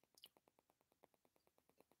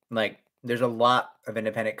 Like, there's a lot of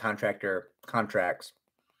independent contractor contracts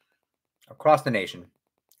across the nation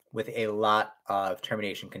with a lot of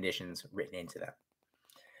termination conditions written into them.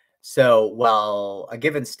 So while a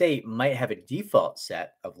given state might have a default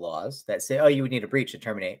set of laws that say, oh, you would need a breach to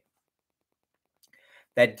terminate,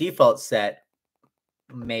 that default set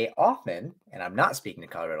may often, and I'm not speaking to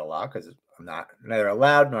Colorado law because I'm not neither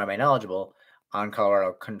allowed nor am I knowledgeable on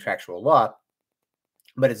Colorado contractual law,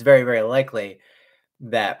 but it's very, very likely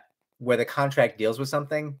that where the contract deals with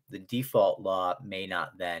something, the default law may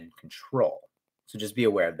not then control. So just be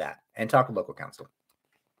aware of that and talk with local counsel.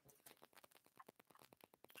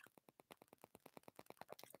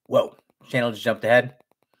 Whoa, channel just jumped ahead.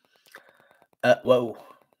 Whoa.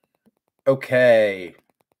 Okay.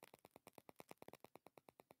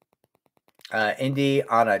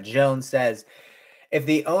 Indiana Jones says, if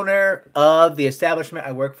the owner of the establishment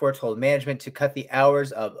I work for told management to cut the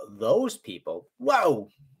hours of those people, whoa,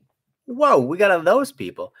 we got those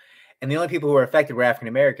people, and the only people who were affected were African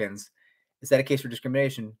Americans, is that a case for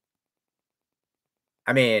discrimination?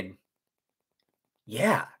 I mean,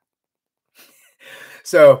 yeah.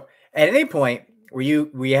 So at any point where you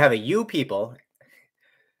have a you people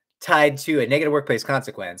tied to a negative workplace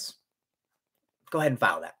consequence, go ahead and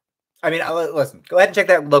file that. I mean, listen, go ahead and check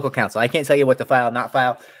that local counsel. I can't tell you what to file, not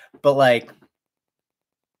file, but like,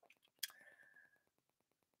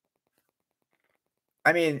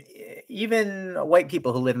 I mean, even white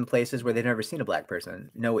people who live in places where they've never seen a black person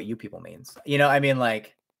know what you people means. You know, I mean,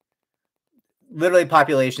 like, literally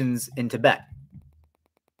populations in Tibet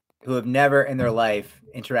who have never in their life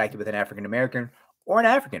interacted with an African American or an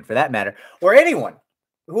African for that matter, or anyone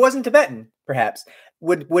who wasn't Tibetan, perhaps,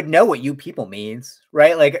 would know what you people means,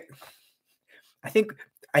 right? Like, I think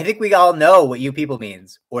we all know what you people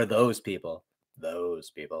means, or those people.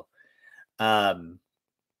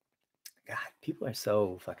 God, people are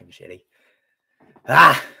so fucking shitty.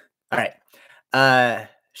 All right.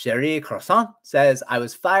 Cherie Croissant says, I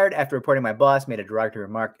was fired after reporting my boss made a derogatory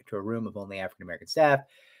remark to a room of only African-American staff.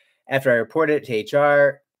 After I reported it to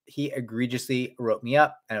HR, he egregiously wrote me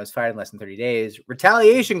up and I was fired in less than 30 days.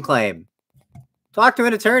 Retaliation claim. Talk to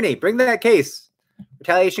an attorney. Bring that case.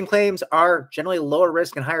 Retaliation claims are generally lower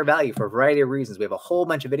risk and higher value for a variety of reasons. We have a whole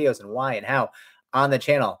bunch of videos on why and how on the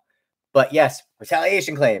channel. But yes,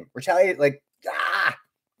 retaliation claim.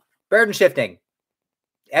 Burden shifting.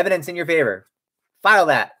 Evidence in your favor. File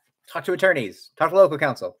that. Talk to attorneys. Talk to local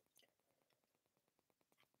counsel.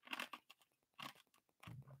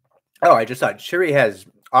 Oh, I just saw Shiri has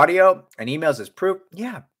audio and emails as proof.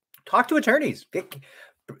 Yeah. Talk to attorneys.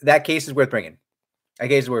 That case is worth bringing. That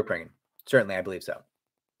case is worth bringing. Certainly, I believe so.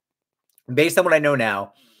 Based on what I know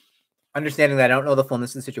now, understanding that I don't know the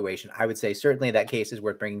fullness of the situation, I would say certainly that case is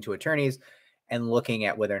worth bringing to attorneys and looking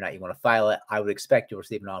at whether or not you want to file it. I would expect you'll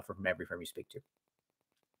receive an offer from every firm you speak to.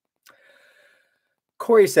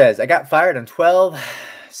 Corey says, I got fired on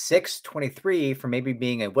 12/6/23 for maybe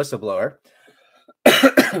being a whistleblower.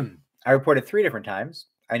 I reported 3 different times.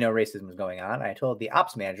 I know racism was going on. I told the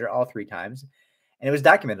ops manager all 3 times, and it was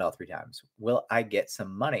documented all 3 times. Will I get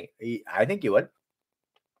some money? I think you would.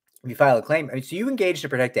 If you file a claim, so you engage to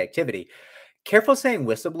protect activity. Careful saying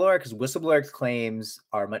whistleblower, because whistleblower claims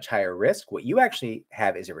are much higher risk. What you actually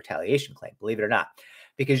have is a retaliation claim, believe it or not,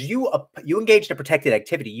 because you engage in a protected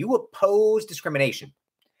activity. You oppose discrimination.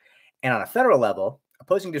 And on a federal level,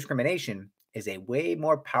 opposing discrimination is a way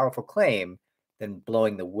more powerful claim than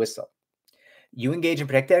blowing the whistle. You engage in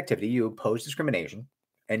protected activity, you oppose discrimination,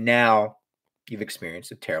 and now you've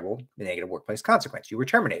experienced a terrible negative workplace consequence. You were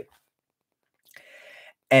terminated.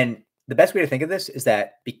 And the best way to think of this is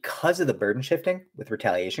that because of the burden shifting with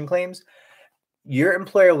retaliation claims, your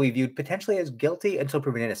employer will be viewed potentially as guilty until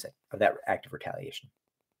proven innocent of that act of retaliation.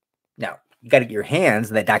 Now, you got to get your hands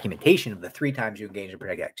on that documentation of the 3 times you engaged in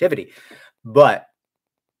protected activity. But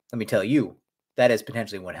let me tell you, that is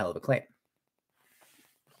potentially one hell of a claim.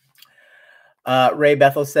 Ray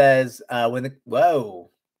Bethel says, heaven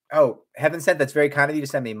sent, that's very kind of you to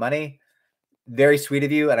send me money. Very sweet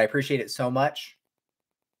of you, and I appreciate it so much.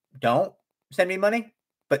 Don't send me money,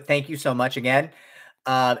 but thank you so much again.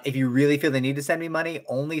 If you really feel the need to send me money,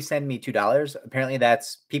 only send me $2. Apparently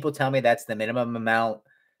people tell me that's the minimum amount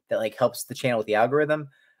that like helps the channel with the algorithm.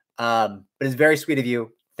 But it's very sweet of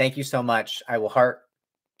you. Thank you so much. I will heart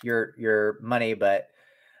your money, but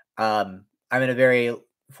I'm in a very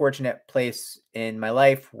fortunate place in my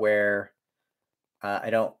life where I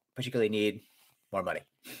don't particularly need more money.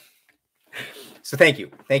 So thank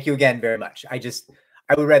you. Thank you again very much. I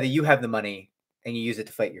would rather you have the money and you use it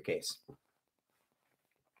to fight your case.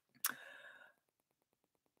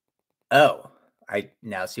 Oh, I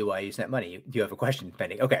now see why you sent money. You have a question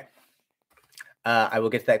pending. Okay. I will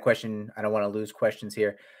get to that question. I don't want to lose questions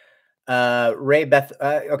here. Ray Beth.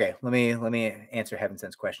 Okay, let me answer Heaven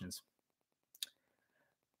Sent's questions.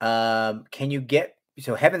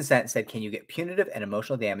 So Heaven Sent said, can you get punitive and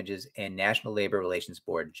emotional damages in National Labor Relations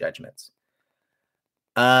Board judgments?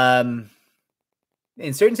 In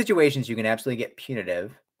certain situations, you can absolutely get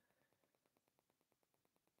punitive,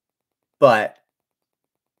 but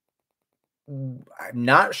I'm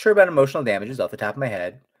not sure about emotional damages off the top of my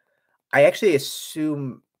head. I actually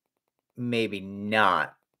assume maybe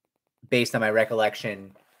not, based on my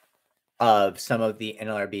recollection of some of the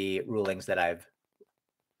NLRB rulings that I've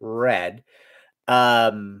read.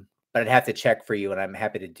 But I'd have to check for you, and I'm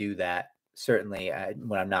happy to do that, certainly,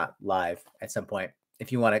 when I'm not live at some point.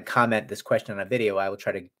 If you want to comment this question on a video, I will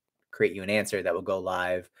try to create you an answer that will go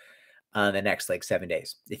live on the next 7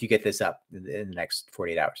 days. If you get this up in the next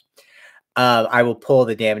 48 hours. I will pull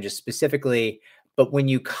the damages specifically, but when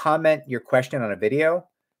you comment your question on a video,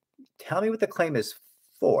 tell me what the claim is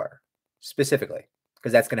for specifically,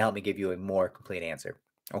 because that's going to help me give you a more complete answer.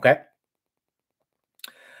 Okay.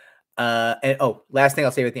 Last thing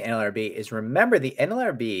I'll say with the NLRB is, remember, the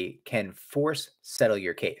NLRB can force settle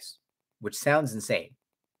your case, which sounds insane,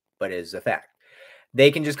 but is a fact.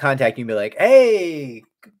 They can just contact you and be like, hey,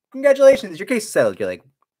 congratulations, your case is settled. You're like,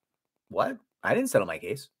 what? I didn't settle my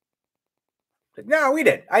case. Like, no, we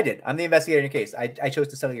did. I did. I'm the investigator in your case. I chose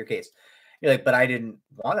to settle your case. You're like, but I didn't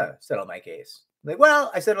want to settle my case. I'm like, well,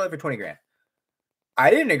 I settled it for 20 grand. I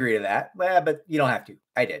didn't agree to that. Well, but you don't have to.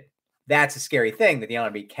 I did. That's a scary thing that the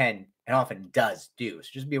NLRB can and often does do. So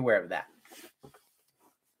just be aware of that. All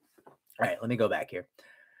right, let me go back here.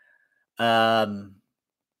 So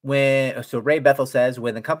Ray Bethel says,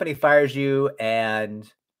 when the company fires you and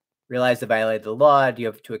realize they violated the law, do you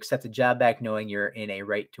have to accept the job back knowing you're in a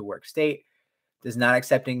right to work state? Does not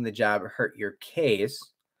accepting the job hurt your case?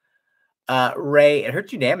 Ray, it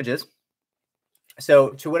hurts your damages. So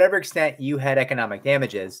to whatever extent you had economic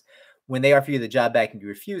damages, when they offer you the job back and you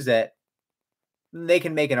refuse it, they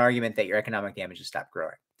can make an argument that your economic damages stop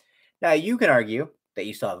growing. Now, you can argue that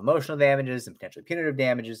you still have emotional damages and potentially punitive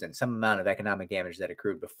damages and some amount of economic damage that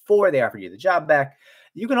accrued before they offered you the job back.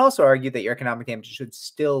 You can also argue that your economic damages should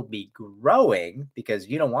still be growing because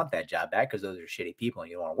you don't want that job back because those are shitty people and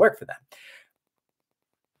you don't want to work for them.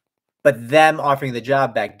 But them offering the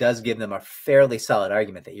job back does give them a fairly solid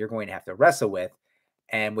argument that you're going to have to wrestle with,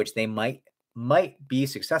 and which they might be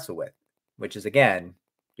successful with, which is, again,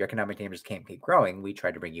 your economic damages can't keep growing. We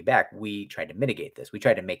tried to bring you back. We tried to mitigate this. We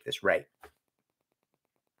tried to make this right.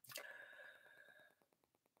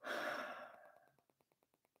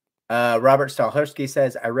 Robert Stalhersky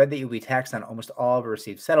says, I read that you'll be taxed on almost all of a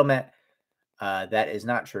received settlement. That is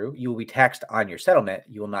not true. You will be taxed on your settlement.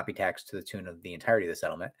 You will not be taxed to the tune of the entirety of the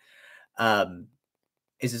settlement.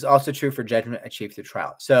 Is this also true for judgment achieved through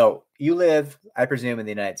trial? So you live, I presume, in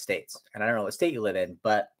the United States, and I don't know what state you live in,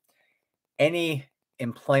 but any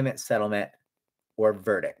employment settlement or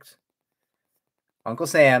verdict, Uncle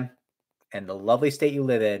Sam and the lovely state you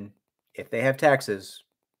live in, if they have taxes,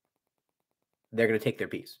 they're going to take their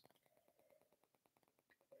piece.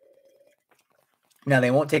 Now,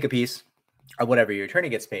 they won't take a piece of whatever your attorney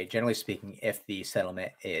gets paid, generally speaking, if the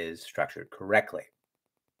settlement is structured correctly.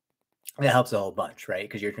 And that helps a whole bunch, right?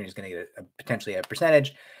 Because your attorney is going to get potentially a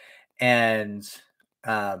percentage, and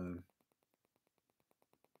you're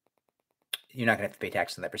not going to have to pay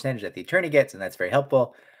tax on that percentage that the attorney gets, and that's very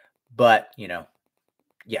helpful. But, yeah,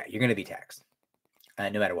 you're going to be taxed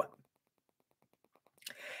no matter what.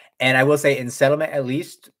 And I will say, in settlement, at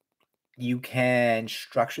least, you can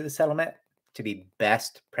structure the settlement to be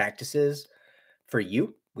best practices for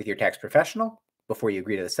you with your tax professional before you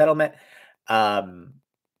agree to the settlement.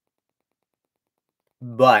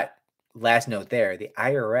 But last note there, the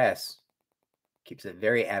IRS keeps a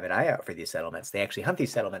very avid eye out for these settlements. They actually hunt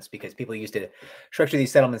these settlements because people used to structure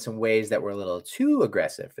these settlements in ways that were a little too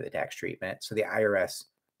aggressive for the tax treatment. So the IRS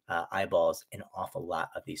eyeballs an awful lot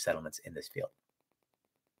of these settlements in this field.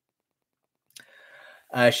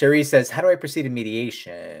 Cherie says, how do I proceed in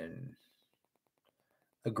mediation?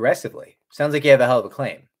 Aggressively. Sounds like you have a hell of a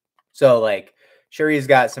claim. So like Cherie's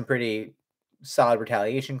got some pretty solid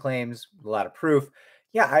retaliation claims, a lot of proof.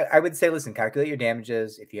 Yeah, I would say, listen, calculate your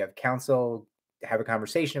damages. If you have counsel, have a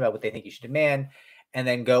conversation about what they think you should demand, and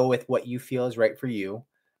then go with what you feel is right for you.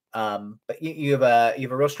 But you have a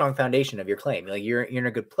real strong foundation of your claim. Like you're in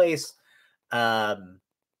a good place.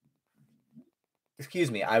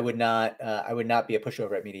 Excuse me, I would not be a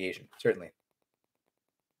pushover at mediation, certainly.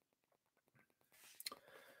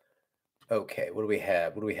 Okay, what do we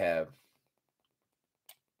have? What do we have?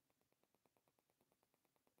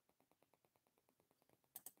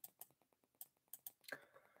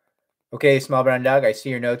 Okay, small brown dog, I see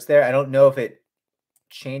your notes there. I don't know if it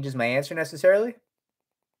changes my answer necessarily.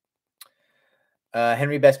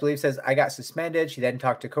 Henry Best Believe says, I got suspended. She then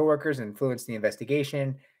talked to coworkers and influenced the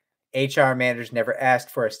investigation. HR managers never asked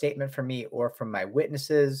for a statement from me or from my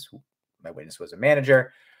witnesses. My witness was a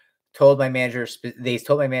manager. They told my manager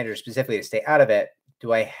specifically to stay out of it.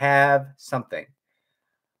 Do I have something?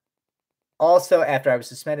 Also, after I was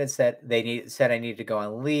suspended, said I needed to go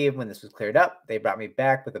on leave. When this was cleared up, they brought me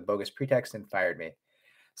back with a bogus pretext and fired me.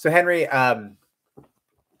 So Henry,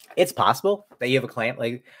 it's possible that you have a claim.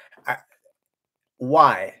 Like,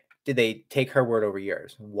 why did they take her word over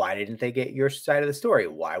yours? Why didn't they get your side of the story?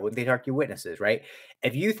 Why wouldn't they talk to your witnesses, right?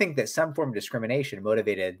 If you think that some form of discrimination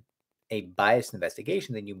motivated a biased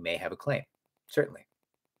investigation, then you may have a claim, certainly.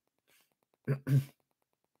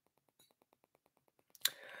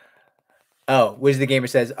 Oh, Wiz the Gamer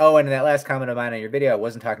says, oh, and in that last comment of mine on your video, I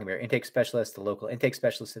wasn't talking about your intake specialist. The local intake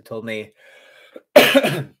specialists have told me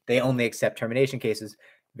they only accept termination cases.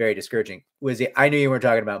 Very discouraging. Wizzy, I knew you weren't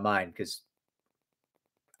talking about mine because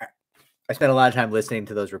I spent a lot of time listening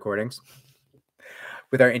to those recordings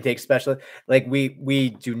with our intake specialist. Like we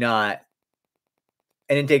do not,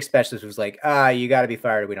 an intake specialist was like, you got to be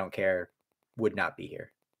fired. We don't care. Would not be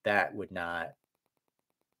here. That would not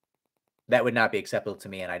be acceptable to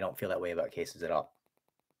me. And I don't feel that way about cases at all.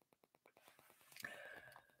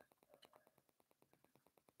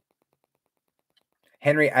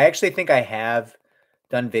 Henry, I actually think I have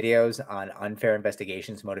done videos on unfair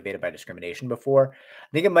investigations motivated by discrimination before. I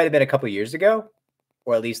think it might have been a couple of years ago,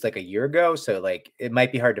 or at least like a year ago. So like it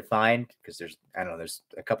might be hard to find because there's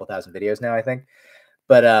a couple thousand videos now, I think.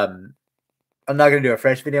 But I'm not going to do a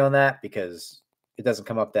fresh video on that because it doesn't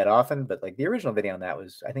come up that often. But like the original video on that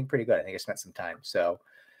was, I think, pretty good. I think I spent some time. So,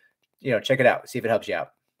 check it out. See if it helps you out.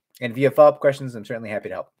 And if you have follow-up questions, I'm certainly happy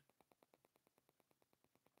to help.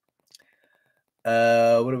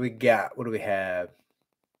 What do we got? What do we have?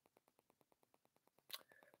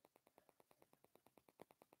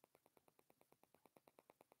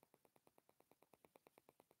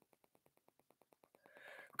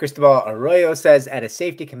 Cristobal Arroyo says, at a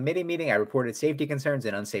safety committee meeting, I reported safety concerns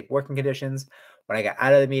and unsafe working conditions. When I got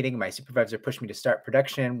out of the meeting, my supervisor pushed me to start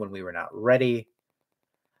production when we were not ready.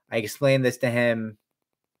 I explained this to him,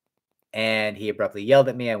 and he abruptly yelled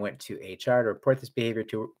at me. I went to HR to report this behavior.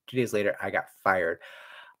 2 days later, I got fired.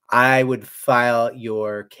 I would file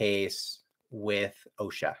your case with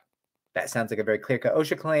OSHA. That sounds like a very clear-cut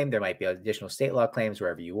OSHA claim. There might be additional state law claims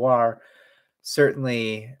wherever you are.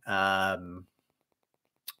 Certainly,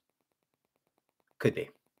 could be.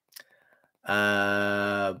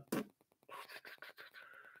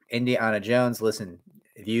 Indiana Jones, listen,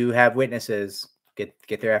 if you have witnesses,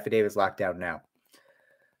 get their affidavits locked down now.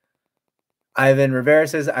 Ivan Rivera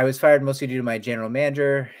says, I was fired mostly due to my general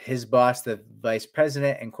manager, his boss, the vice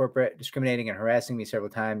president, and corporate discriminating and harassing me several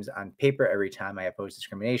times on paper. Every time I opposed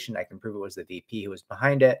discrimination, I can prove it was the VP who was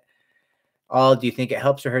behind it. Do you think it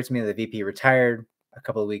helps or hurts me that the VP retired a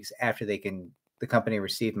couple of weeks after the company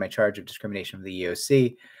received my charge of discrimination from the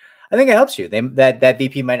EEOC? I think it helps you. That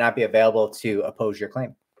VP might not be available to oppose your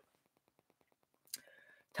claim.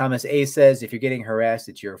 Thomas A says, if you're getting harassed,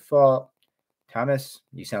 it's your fault. Thomas,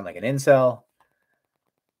 you sound like an incel.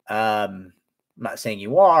 I'm not saying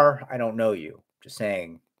you are. I don't know you. Just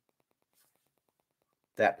saying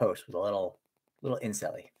that post was a little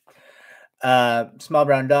incel-y. Small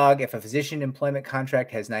brown dog, if a physician employment contract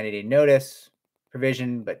has 90-day notice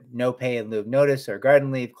provision, but no pay in lieu of notice or garden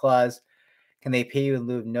leave clause, can they pay you in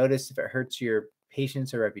lieu of notice if it hurts your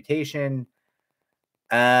patients or reputation?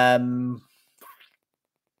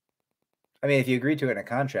 I mean, if you agree to it in a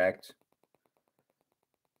contract,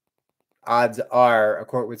 odds are a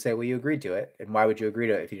court would say, well, you agreed to it. And why would you agree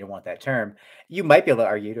to it if you didn't want that term? You might be able to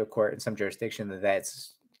argue to a court in some jurisdiction that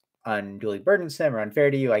that's unduly burdensome or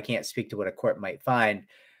unfair to you. I can't speak to what a court might find.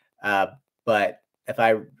 But if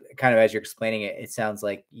I kind of, as you're explaining it, it sounds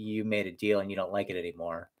like you made a deal and you don't like it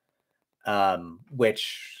anymore,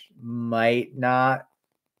 which might not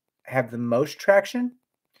have the most traction.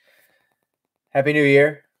 Happy New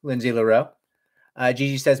Year, Lindsay LaRoe.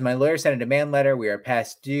 Gigi says, my lawyer sent a demand letter. We are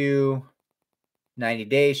past due 90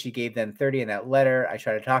 days. She gave them 30 in that letter. I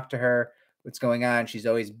try to talk to her. What's going on? She's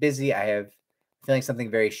always busy. I have a feeling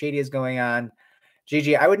something very shady is going on.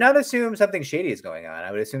 Gigi, I would not assume something shady is going on.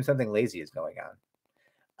 I would assume something lazy is going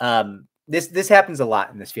on. This happens a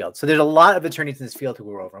lot in this field. So there's a lot of attorneys in this field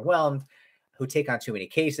who are overwhelmed, who take on too many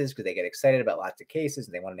cases because they get excited about lots of cases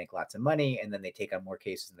and they want to make lots of money. And then they take on more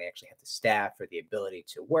cases and they actually have the staff or the ability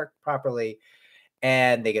to work properly.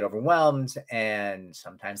 And they get overwhelmed, and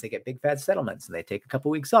sometimes they get big fat settlements and they take a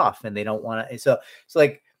couple weeks off and they don't want to. So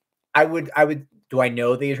like I would, do I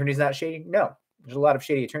know the attorney's not shady? No, there's a lot of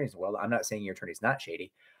shady attorneys in the world. I'm not saying your attorney's not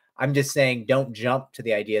shady. I'm just saying, don't jump to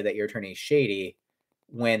the idea that your attorney is shady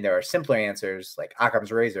when there are simpler answers like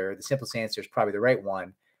Occam's razor. The simplest answer is probably the right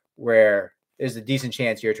one, where there's a decent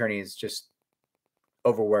chance your attorney is just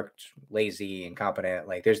overworked, lazy, incompetent.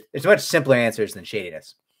 Like there's much simpler answers than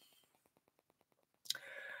shadiness.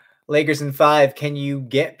 Lakers in 5, can you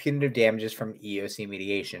get punitive damages from EEOC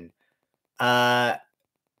mediation?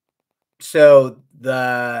 So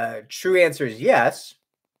the true answer is yes.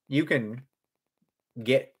 You can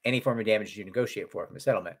get any form of damages you negotiate for from a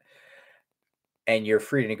settlement. And you're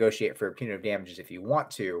free to negotiate for punitive damages if you want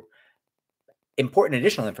to. Important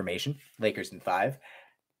additional information, Lakers in 5.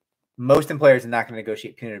 Most employers are not going to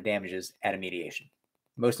negotiate punitive damages at a mediation.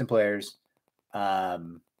 Most employers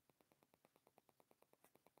won't.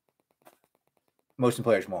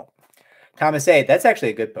 Thomas A, that's actually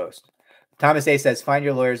a good post. Thomas A says, find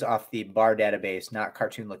your lawyers off the bar database, not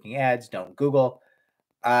cartoon-looking ads. Don't Google.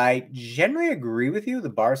 I generally agree with you. The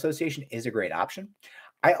Bar Association is a great option.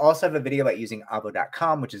 I also have a video about using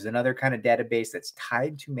avo.com, which is another kind of database that's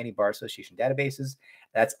tied to many Bar Association databases.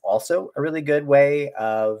 That's also a really good way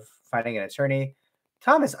of finding an attorney.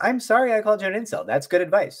 Thomas, I'm sorry I called you an incel. That's good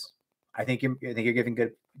advice. I think you're giving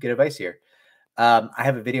good advice here. I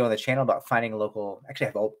have a video on the channel about finding a local, actually I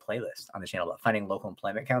have a whole playlist on the channel about finding a local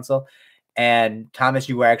employment counsel. And Thomas,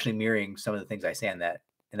 you were actually mirroring some of the things I say in that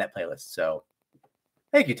playlist. So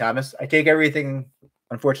thank you, Thomas. I take everything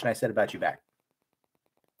unfortunate I said about you back.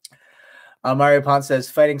 Mario Ponce says,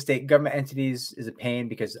 fighting state government entities is a pain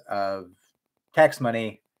because of tax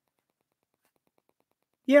money.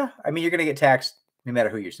 Yeah, I mean, you're going to get taxed no matter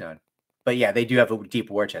who you're suing. But yeah, they do have a deep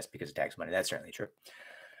war chest because of tax money. That's certainly true.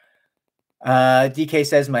 DK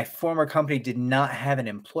says, my former company did not have an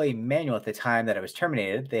employee manual at the time that I was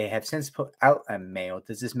terminated. They have since put out a manual.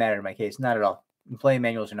 Does this matter in my case? Not at all. Employee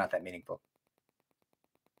manuals are not that meaningful.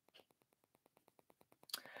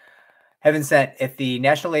 Heaven sent, if the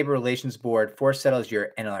National Labor Relations Board force settles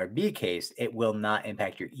your NLRB case, it will not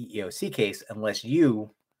impact your EEOC case unless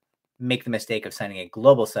you make the mistake of signing a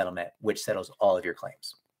global settlement, which settles all of your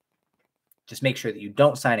claims. Just make sure that you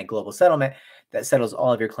don't sign a global settlement that settles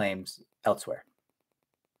all of your claims elsewhere.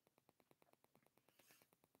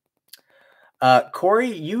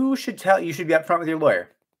 Corey, you should be upfront with your lawyer.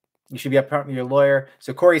 You should be upfront with your lawyer.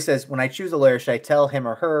 So Corey says, when I choose a lawyer, should I tell him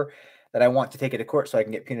or her that I want to take it to court so I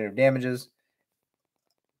can get punitive damages?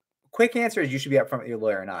 Quick answer is you should be upfront with your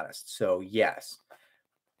lawyer and honest. So yes.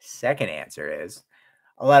 Second answer is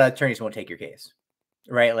a lot of attorneys won't take your case,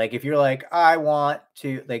 right? Like if you're like, I want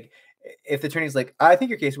to, like, if the attorney's like, I think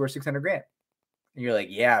your case is worth $600,000. And you're like,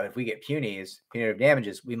 yeah, if we get punitive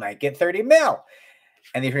damages, we might get 30 mil.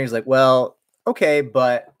 And the attorney's like, well, okay,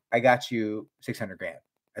 but I got you $600,000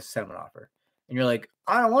 as a settlement offer. And you're like,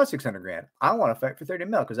 I don't want $600,000. I want to fight for 30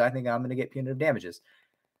 mil because I think I'm going to get punitive damages.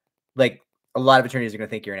 Like a lot of attorneys are going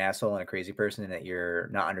to think you're an asshole and a crazy person and that you're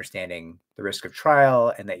not understanding the risk of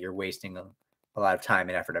trial and that you're wasting a lot of time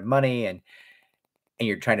and effort and money and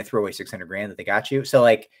you're trying to throw away $600,000 that they got you. So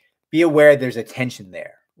like, be aware there's a tension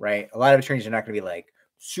there, right? A lot of attorneys are not going to be like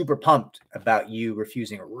super pumped about you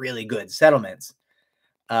refusing really good settlements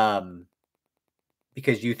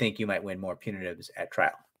because you think you might win more punitives at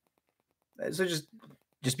trial. So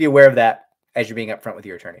just be aware of that as you're being upfront with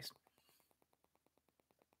your attorneys.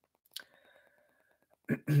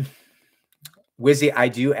 Wizzy, I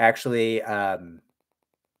do actually, I've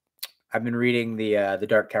been reading the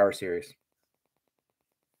Dark Tower series.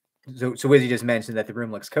 So Wizzy just mentioned that the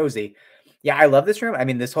room looks cozy. Yeah, I love this room. I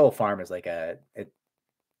mean, this whole farm is like a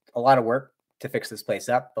lot of work to fix this place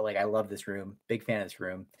up, but like I love this room. Big fan of this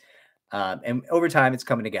room. And over time, it's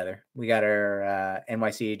coming together. We got our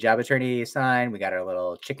NYC job attorney sign. We got our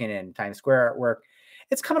little chicken in Times Square artwork.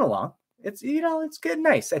 It's coming along. It's, it's getting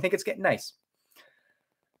nice. I think it's getting nice.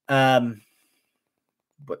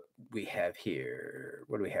 What we have here?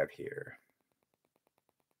 What do we have here?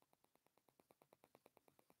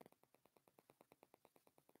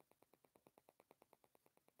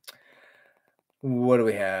 What do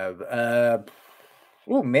we have?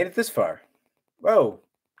 Oh, made it this far. Whoa,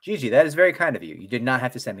 Gigi, that is very kind of you. You did not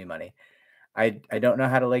have to send me money. I don't know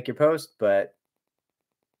how to like your post, but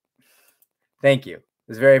thank you. It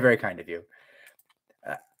was very, very kind of you.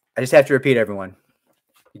 I just have to repeat, everyone,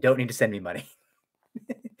 you don't need to send me money.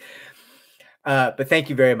 But thank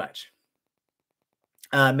you very much.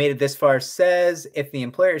 Made it this far says, if the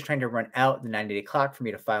employer is trying to run out the 90-day clock for me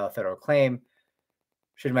to file a federal claim,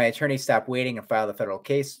 should my attorney stop waiting and file the federal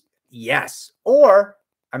case? Yes. Or,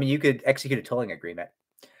 I mean, you could execute a tolling agreement,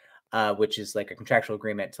 which is like a contractual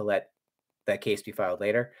agreement to let that case be filed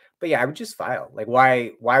later. But yeah, I would just file. Like,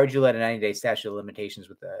 why would you let a 90-day statute of limitations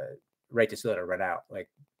with the right to sue to run out? Like,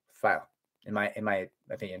 file, in my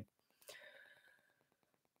opinion.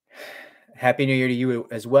 Happy New Year to you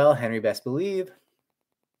as well, Henry Best Believe.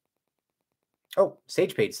 Oh,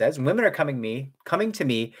 SagePage says, women are coming to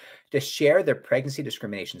me to share their pregnancy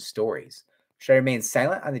discrimination stories. Should I remain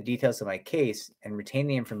silent on the details of my case and retain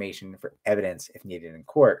the information for evidence if needed in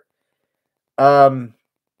court?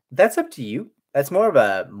 That's up to you. That's more of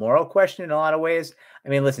a moral question in a lot of ways. I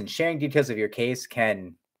mean, listen, sharing details of your case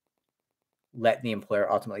can let the employer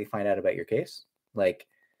ultimately find out about your case. Like,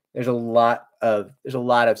 there's a lot of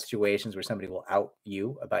situations where somebody will out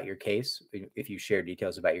you about your case if you share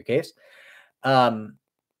details about your case.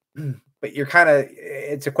 But you're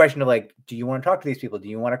it's a question of like, do you want to talk to these people? Do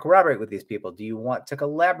you want to corroborate with these people? Do you want to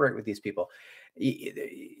collaborate with these people?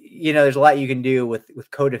 There's a lot you can do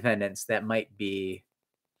with co-defendants that might be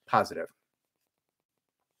positive.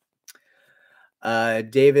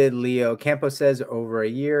 David Leo Campos says, over a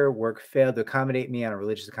year, work failed to accommodate me on a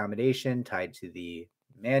religious accommodation tied to the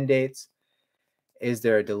mandates. Is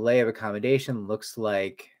there a delay of accommodation? Looks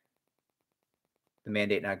like the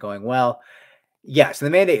mandate not going well. Yes, the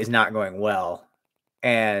mandate is not going well,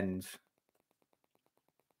 and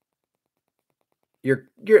you're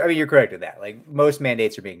correct with that. Like, most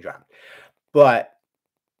mandates are being dropped, but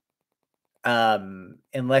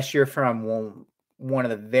unless you're from one of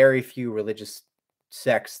the very few religious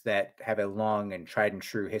sects that have a long and tried and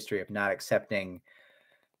true history of not accepting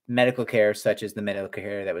medical care, such as the medical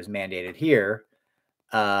care that was mandated here,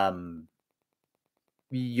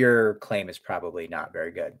 your claim is probably not very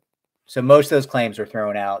good. So most of those claims were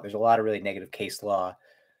thrown out. There's a lot of really negative case law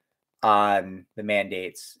on the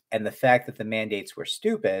mandates, and the fact that the mandates were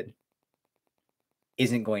stupid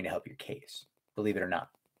isn't going to help your case, believe it or not,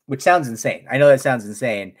 which sounds insane. I know that sounds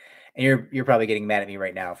insane, and you're probably getting mad at me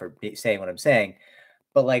right now for saying what I'm saying,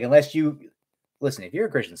 but like, unless you listen, if you're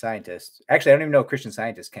a Christian Scientist, actually, I don't even know if Christian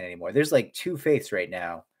Scientists can anymore. There's like 2 faiths right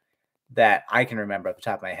now that I can remember off the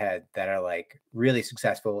top of my head that are like really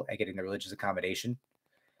successful at getting the religious accommodation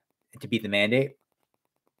to beat the mandate.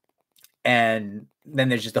 And then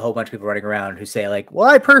there's just a whole bunch of people running around who say like, well,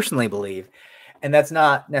 I personally believe, and that's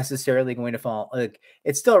not necessarily going to fall. Like,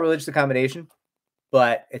 it's still a religious accommodation,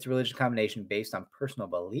 but it's a religious accommodation based on personal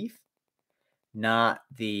belief, not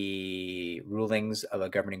the rulings of a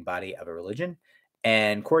governing body of a religion.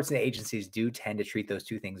 And courts and agencies do tend to treat those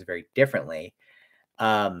two things very differently.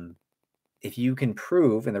 If you can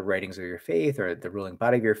prove in the writings of your faith or the ruling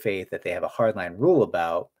body of your faith that they have a hardline rule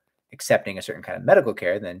about accepting a certain kind of medical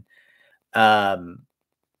care, then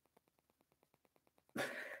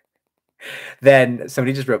then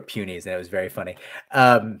somebody just wrote punies, and it was very funny.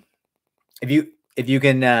 If you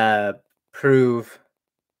can prove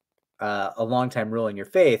a long-time rule in your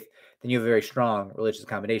faith, then you have a very strong religious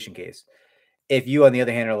accommodation case. If you, on the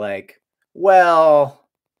other hand, are like, well,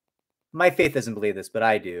 my faith doesn't believe this, but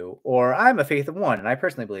I do, or I'm a faith of one and I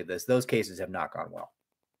personally believe this, those cases have not gone well.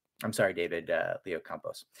 I'm sorry, David Leo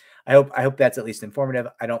Campos. I hope that's at least informative.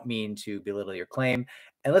 I don't mean to belittle your claim.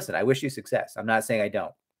 And listen, I wish you success. I'm not saying I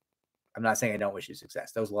don't. I'm not saying I don't wish you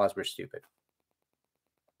success. Those laws were stupid.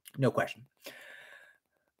 No question.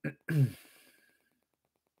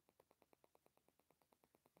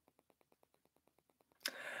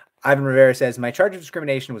 Ivan Rivera says, my charge of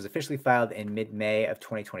discrimination was officially filed in mid-May of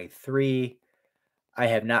 2023. I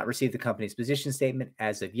have not received the company's position statement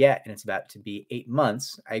as of yet, and it's about to be 8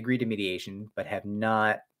 months. I agreed to mediation, but have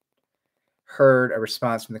not heard a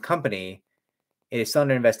response from the company. It is still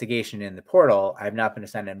under investigation in the portal. I have not been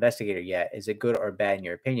assigned an investigator yet. Is it good or bad in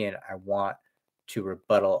your opinion? I want to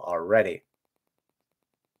rebuttal already.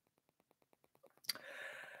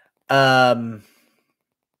 Yeah,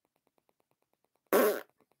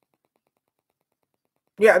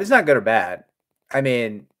 it's not good or bad. I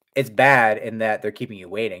mean, it's bad in that they're keeping you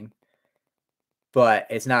waiting, but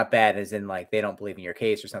it's not bad as in like they don't believe in your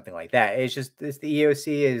case or something like that. It's just the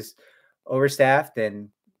EEOC is overstaffed, and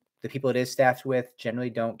the people it is staffed with generally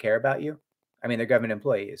don't care about you. I mean, they're government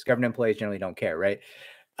employees. Government employees generally don't care, right?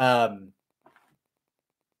 Um,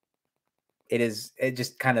 it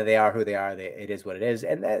just kind of, they are who they are. It is what it is.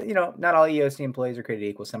 And not all EEOC employees are created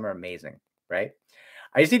equal. Some are amazing, right?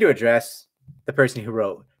 I just need to address the person who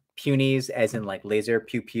wrote punies as in like laser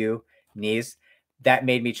pew pew knees. That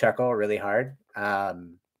made me chuckle really hard. I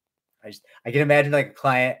can imagine like a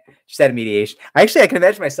client just at a mediation. I can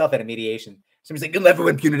imagine myself at a mediation. Somebody's like, "You'll never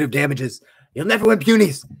win punitive damages. You'll never win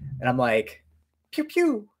punies." And I'm like, pew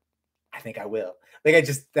pew. I think I will. Like,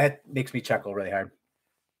 that makes me chuckle really hard.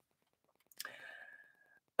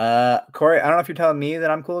 Corey, I don't know if you're telling me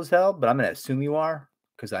that I'm cool as hell, but I'm gonna assume you are,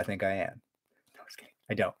 because I think I am. No, I was kidding.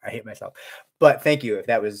 I don't. I hate myself. But thank you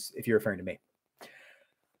if you're referring to me.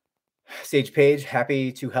 Sage Page,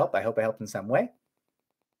 happy to help. I hope I helped in some way.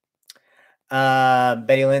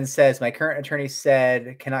 Betty Lynn says, my current attorney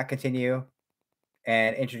said cannot continue,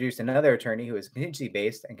 and introduced another attorney who is contingency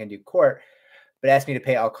based and can do court, but asked me to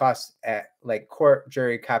pay all costs at like court,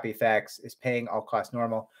 jury, copy, fax. Is paying all costs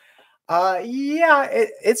normal? Yeah,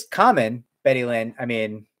 it's common, Betty Lynn. I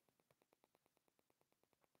mean,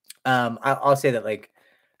 I'll say that like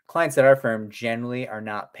clients at our firm generally are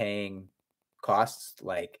not paying costs.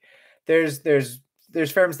 Like there's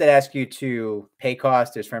firms that ask you to pay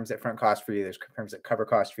costs. There's firms that front costs for you. There's firms that cover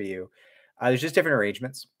costs for you. There's just different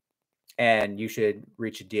arrangements, and you should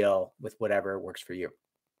reach a deal with whatever works for you.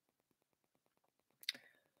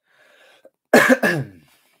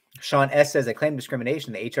 Sean S says, I claim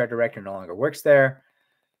discrimination. The HR director no longer works there.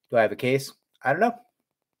 Do I have a case? I don't know.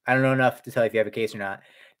 I don't know enough to tell you if you have a case or not.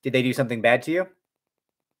 Did they do something bad to you?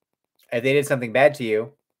 If they did something bad to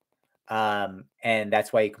you, and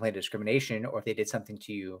that's why you complained of discrimination, or if they did something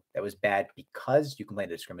to you that was bad because you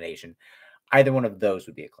complained of discrimination, either one of those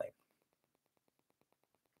would be a claim.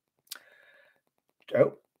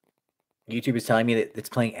 Oh, YouTube is telling me that it's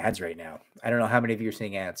playing ads right now. I don't know how many of you are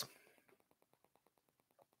seeing ads.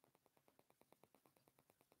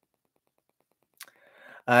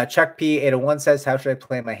 Chuck P801 says, how should I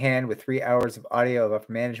play my hand with 3 hours of audio of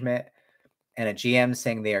upper management and a GM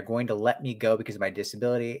saying they are going to let me go because of my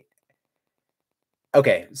disability?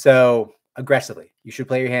 Okay, so aggressively. You should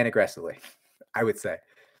play your hand aggressively, I would say.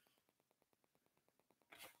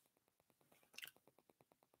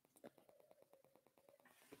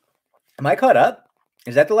 Am I caught up?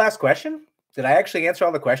 Is that the last question? Did I actually answer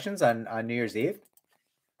all the questions on New Year's Eve?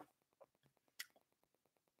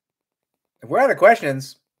 If we're out of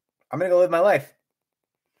questions, I'm going to go live my life.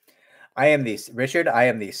 Richard, I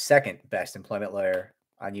am the second best employment lawyer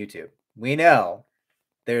on YouTube. We know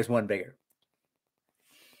there's one bigger.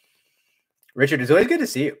 Richard, it's always good to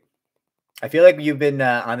see you. I feel like you've been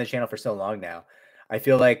on the channel for so long now. I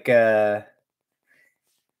feel like I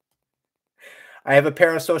have a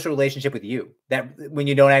parasocial relationship with you. That when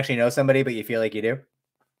you don't actually know somebody, but you feel like you do.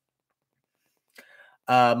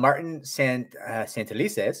 Martin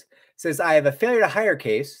Santelices says, I have a failure to hire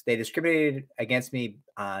case. They discriminated against me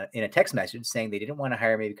in a text message saying they didn't want to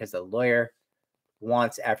hire me because the lawyer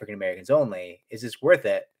wants African Americans only. Is this worth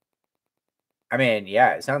it? I mean,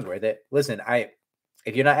 yeah, it sounds worth it. Listen,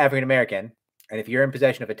 if you're not African American, and if you're in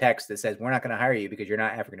possession of a text that says we're not going to hire you because you're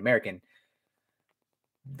not African American,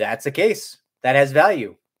 that's a case that has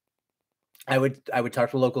value. I would talk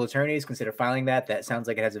to local attorneys, consider filing that. That sounds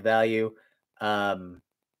like it has a value. I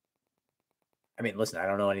mean, listen, I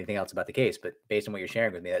don't know anything else about the case, but based on what you're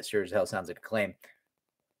sharing with me, that sure as hell sounds like a claim.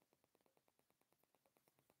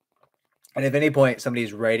 And if at any point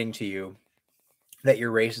somebody's writing to you that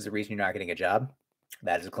your race is the reason you're not getting a job,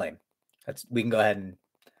 that is a claim. We can go ahead and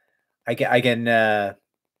I can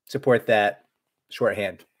support that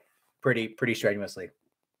shorthand pretty strenuously.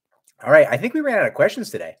 All right, I think we ran out of questions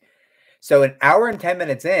today. So an hour and 10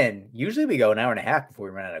 minutes in, usually we go an hour and a half before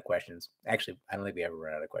we run out of questions. Actually, I don't think we ever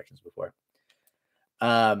run out of questions before.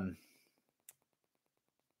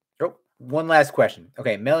 One last question.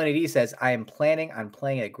 Okay, Melanie D says, I am planning on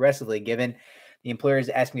playing aggressively given the employers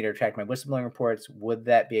asked me to retract my whistleblowing reports. Would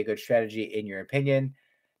that be a good strategy in your opinion?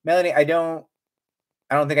 Melanie, I don't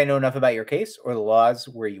think I know enough about your case or the laws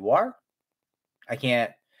where you are. I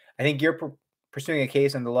think you're pursuing a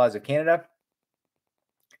case under the laws of Canada,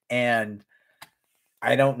 and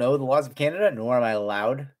I don't know the laws of Canada, nor am I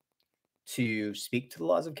allowed to speak to the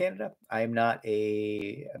laws of Canada. I am not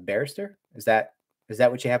a barrister. Is that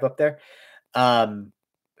what you have up there?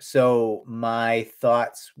 So my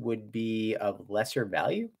thoughts would be of lesser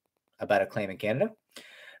value about a claim in Canada.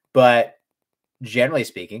 But generally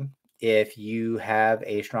speaking, if you have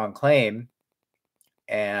a strong claim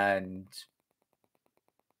and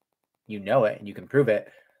you know it and you can prove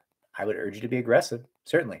it, I would urge you to be aggressive,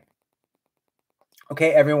 certainly.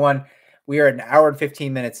 Okay, everyone, we are an hour and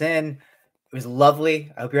 15 minutes in. It was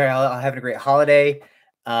lovely. I hope you're all having a great holiday.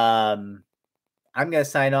 I'm going to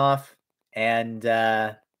sign off, and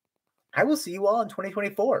I will see you all in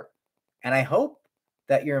 2024. And I hope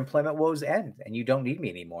that your employment woes end and you don't need me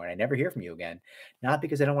anymore and I never hear from you again. Not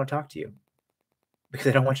because I don't want to talk to you, because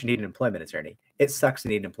I don't want you to need an employment attorney. It sucks to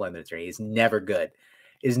need an employment attorney. It's never good.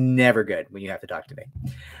 It's never good when you have to talk to me.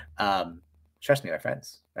 Trust me, my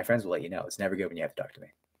friends. My friends will let you know. It's never good when you have to talk to me.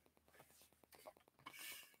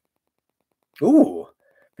 Ooh,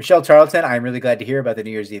 Michelle Tarleton, I'm really glad to hear about the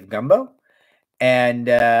New Year's Eve gumbo. And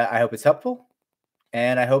I hope it's helpful.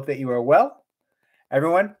 And I hope that you are well.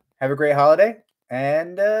 Everyone, have a great holiday.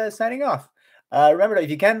 And signing off. Remember, if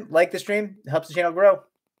you can, like the stream. It helps the channel grow.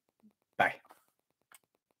 Bye.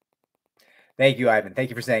 Thank you, Ivan. Thank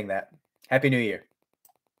you for saying that. Happy New Year.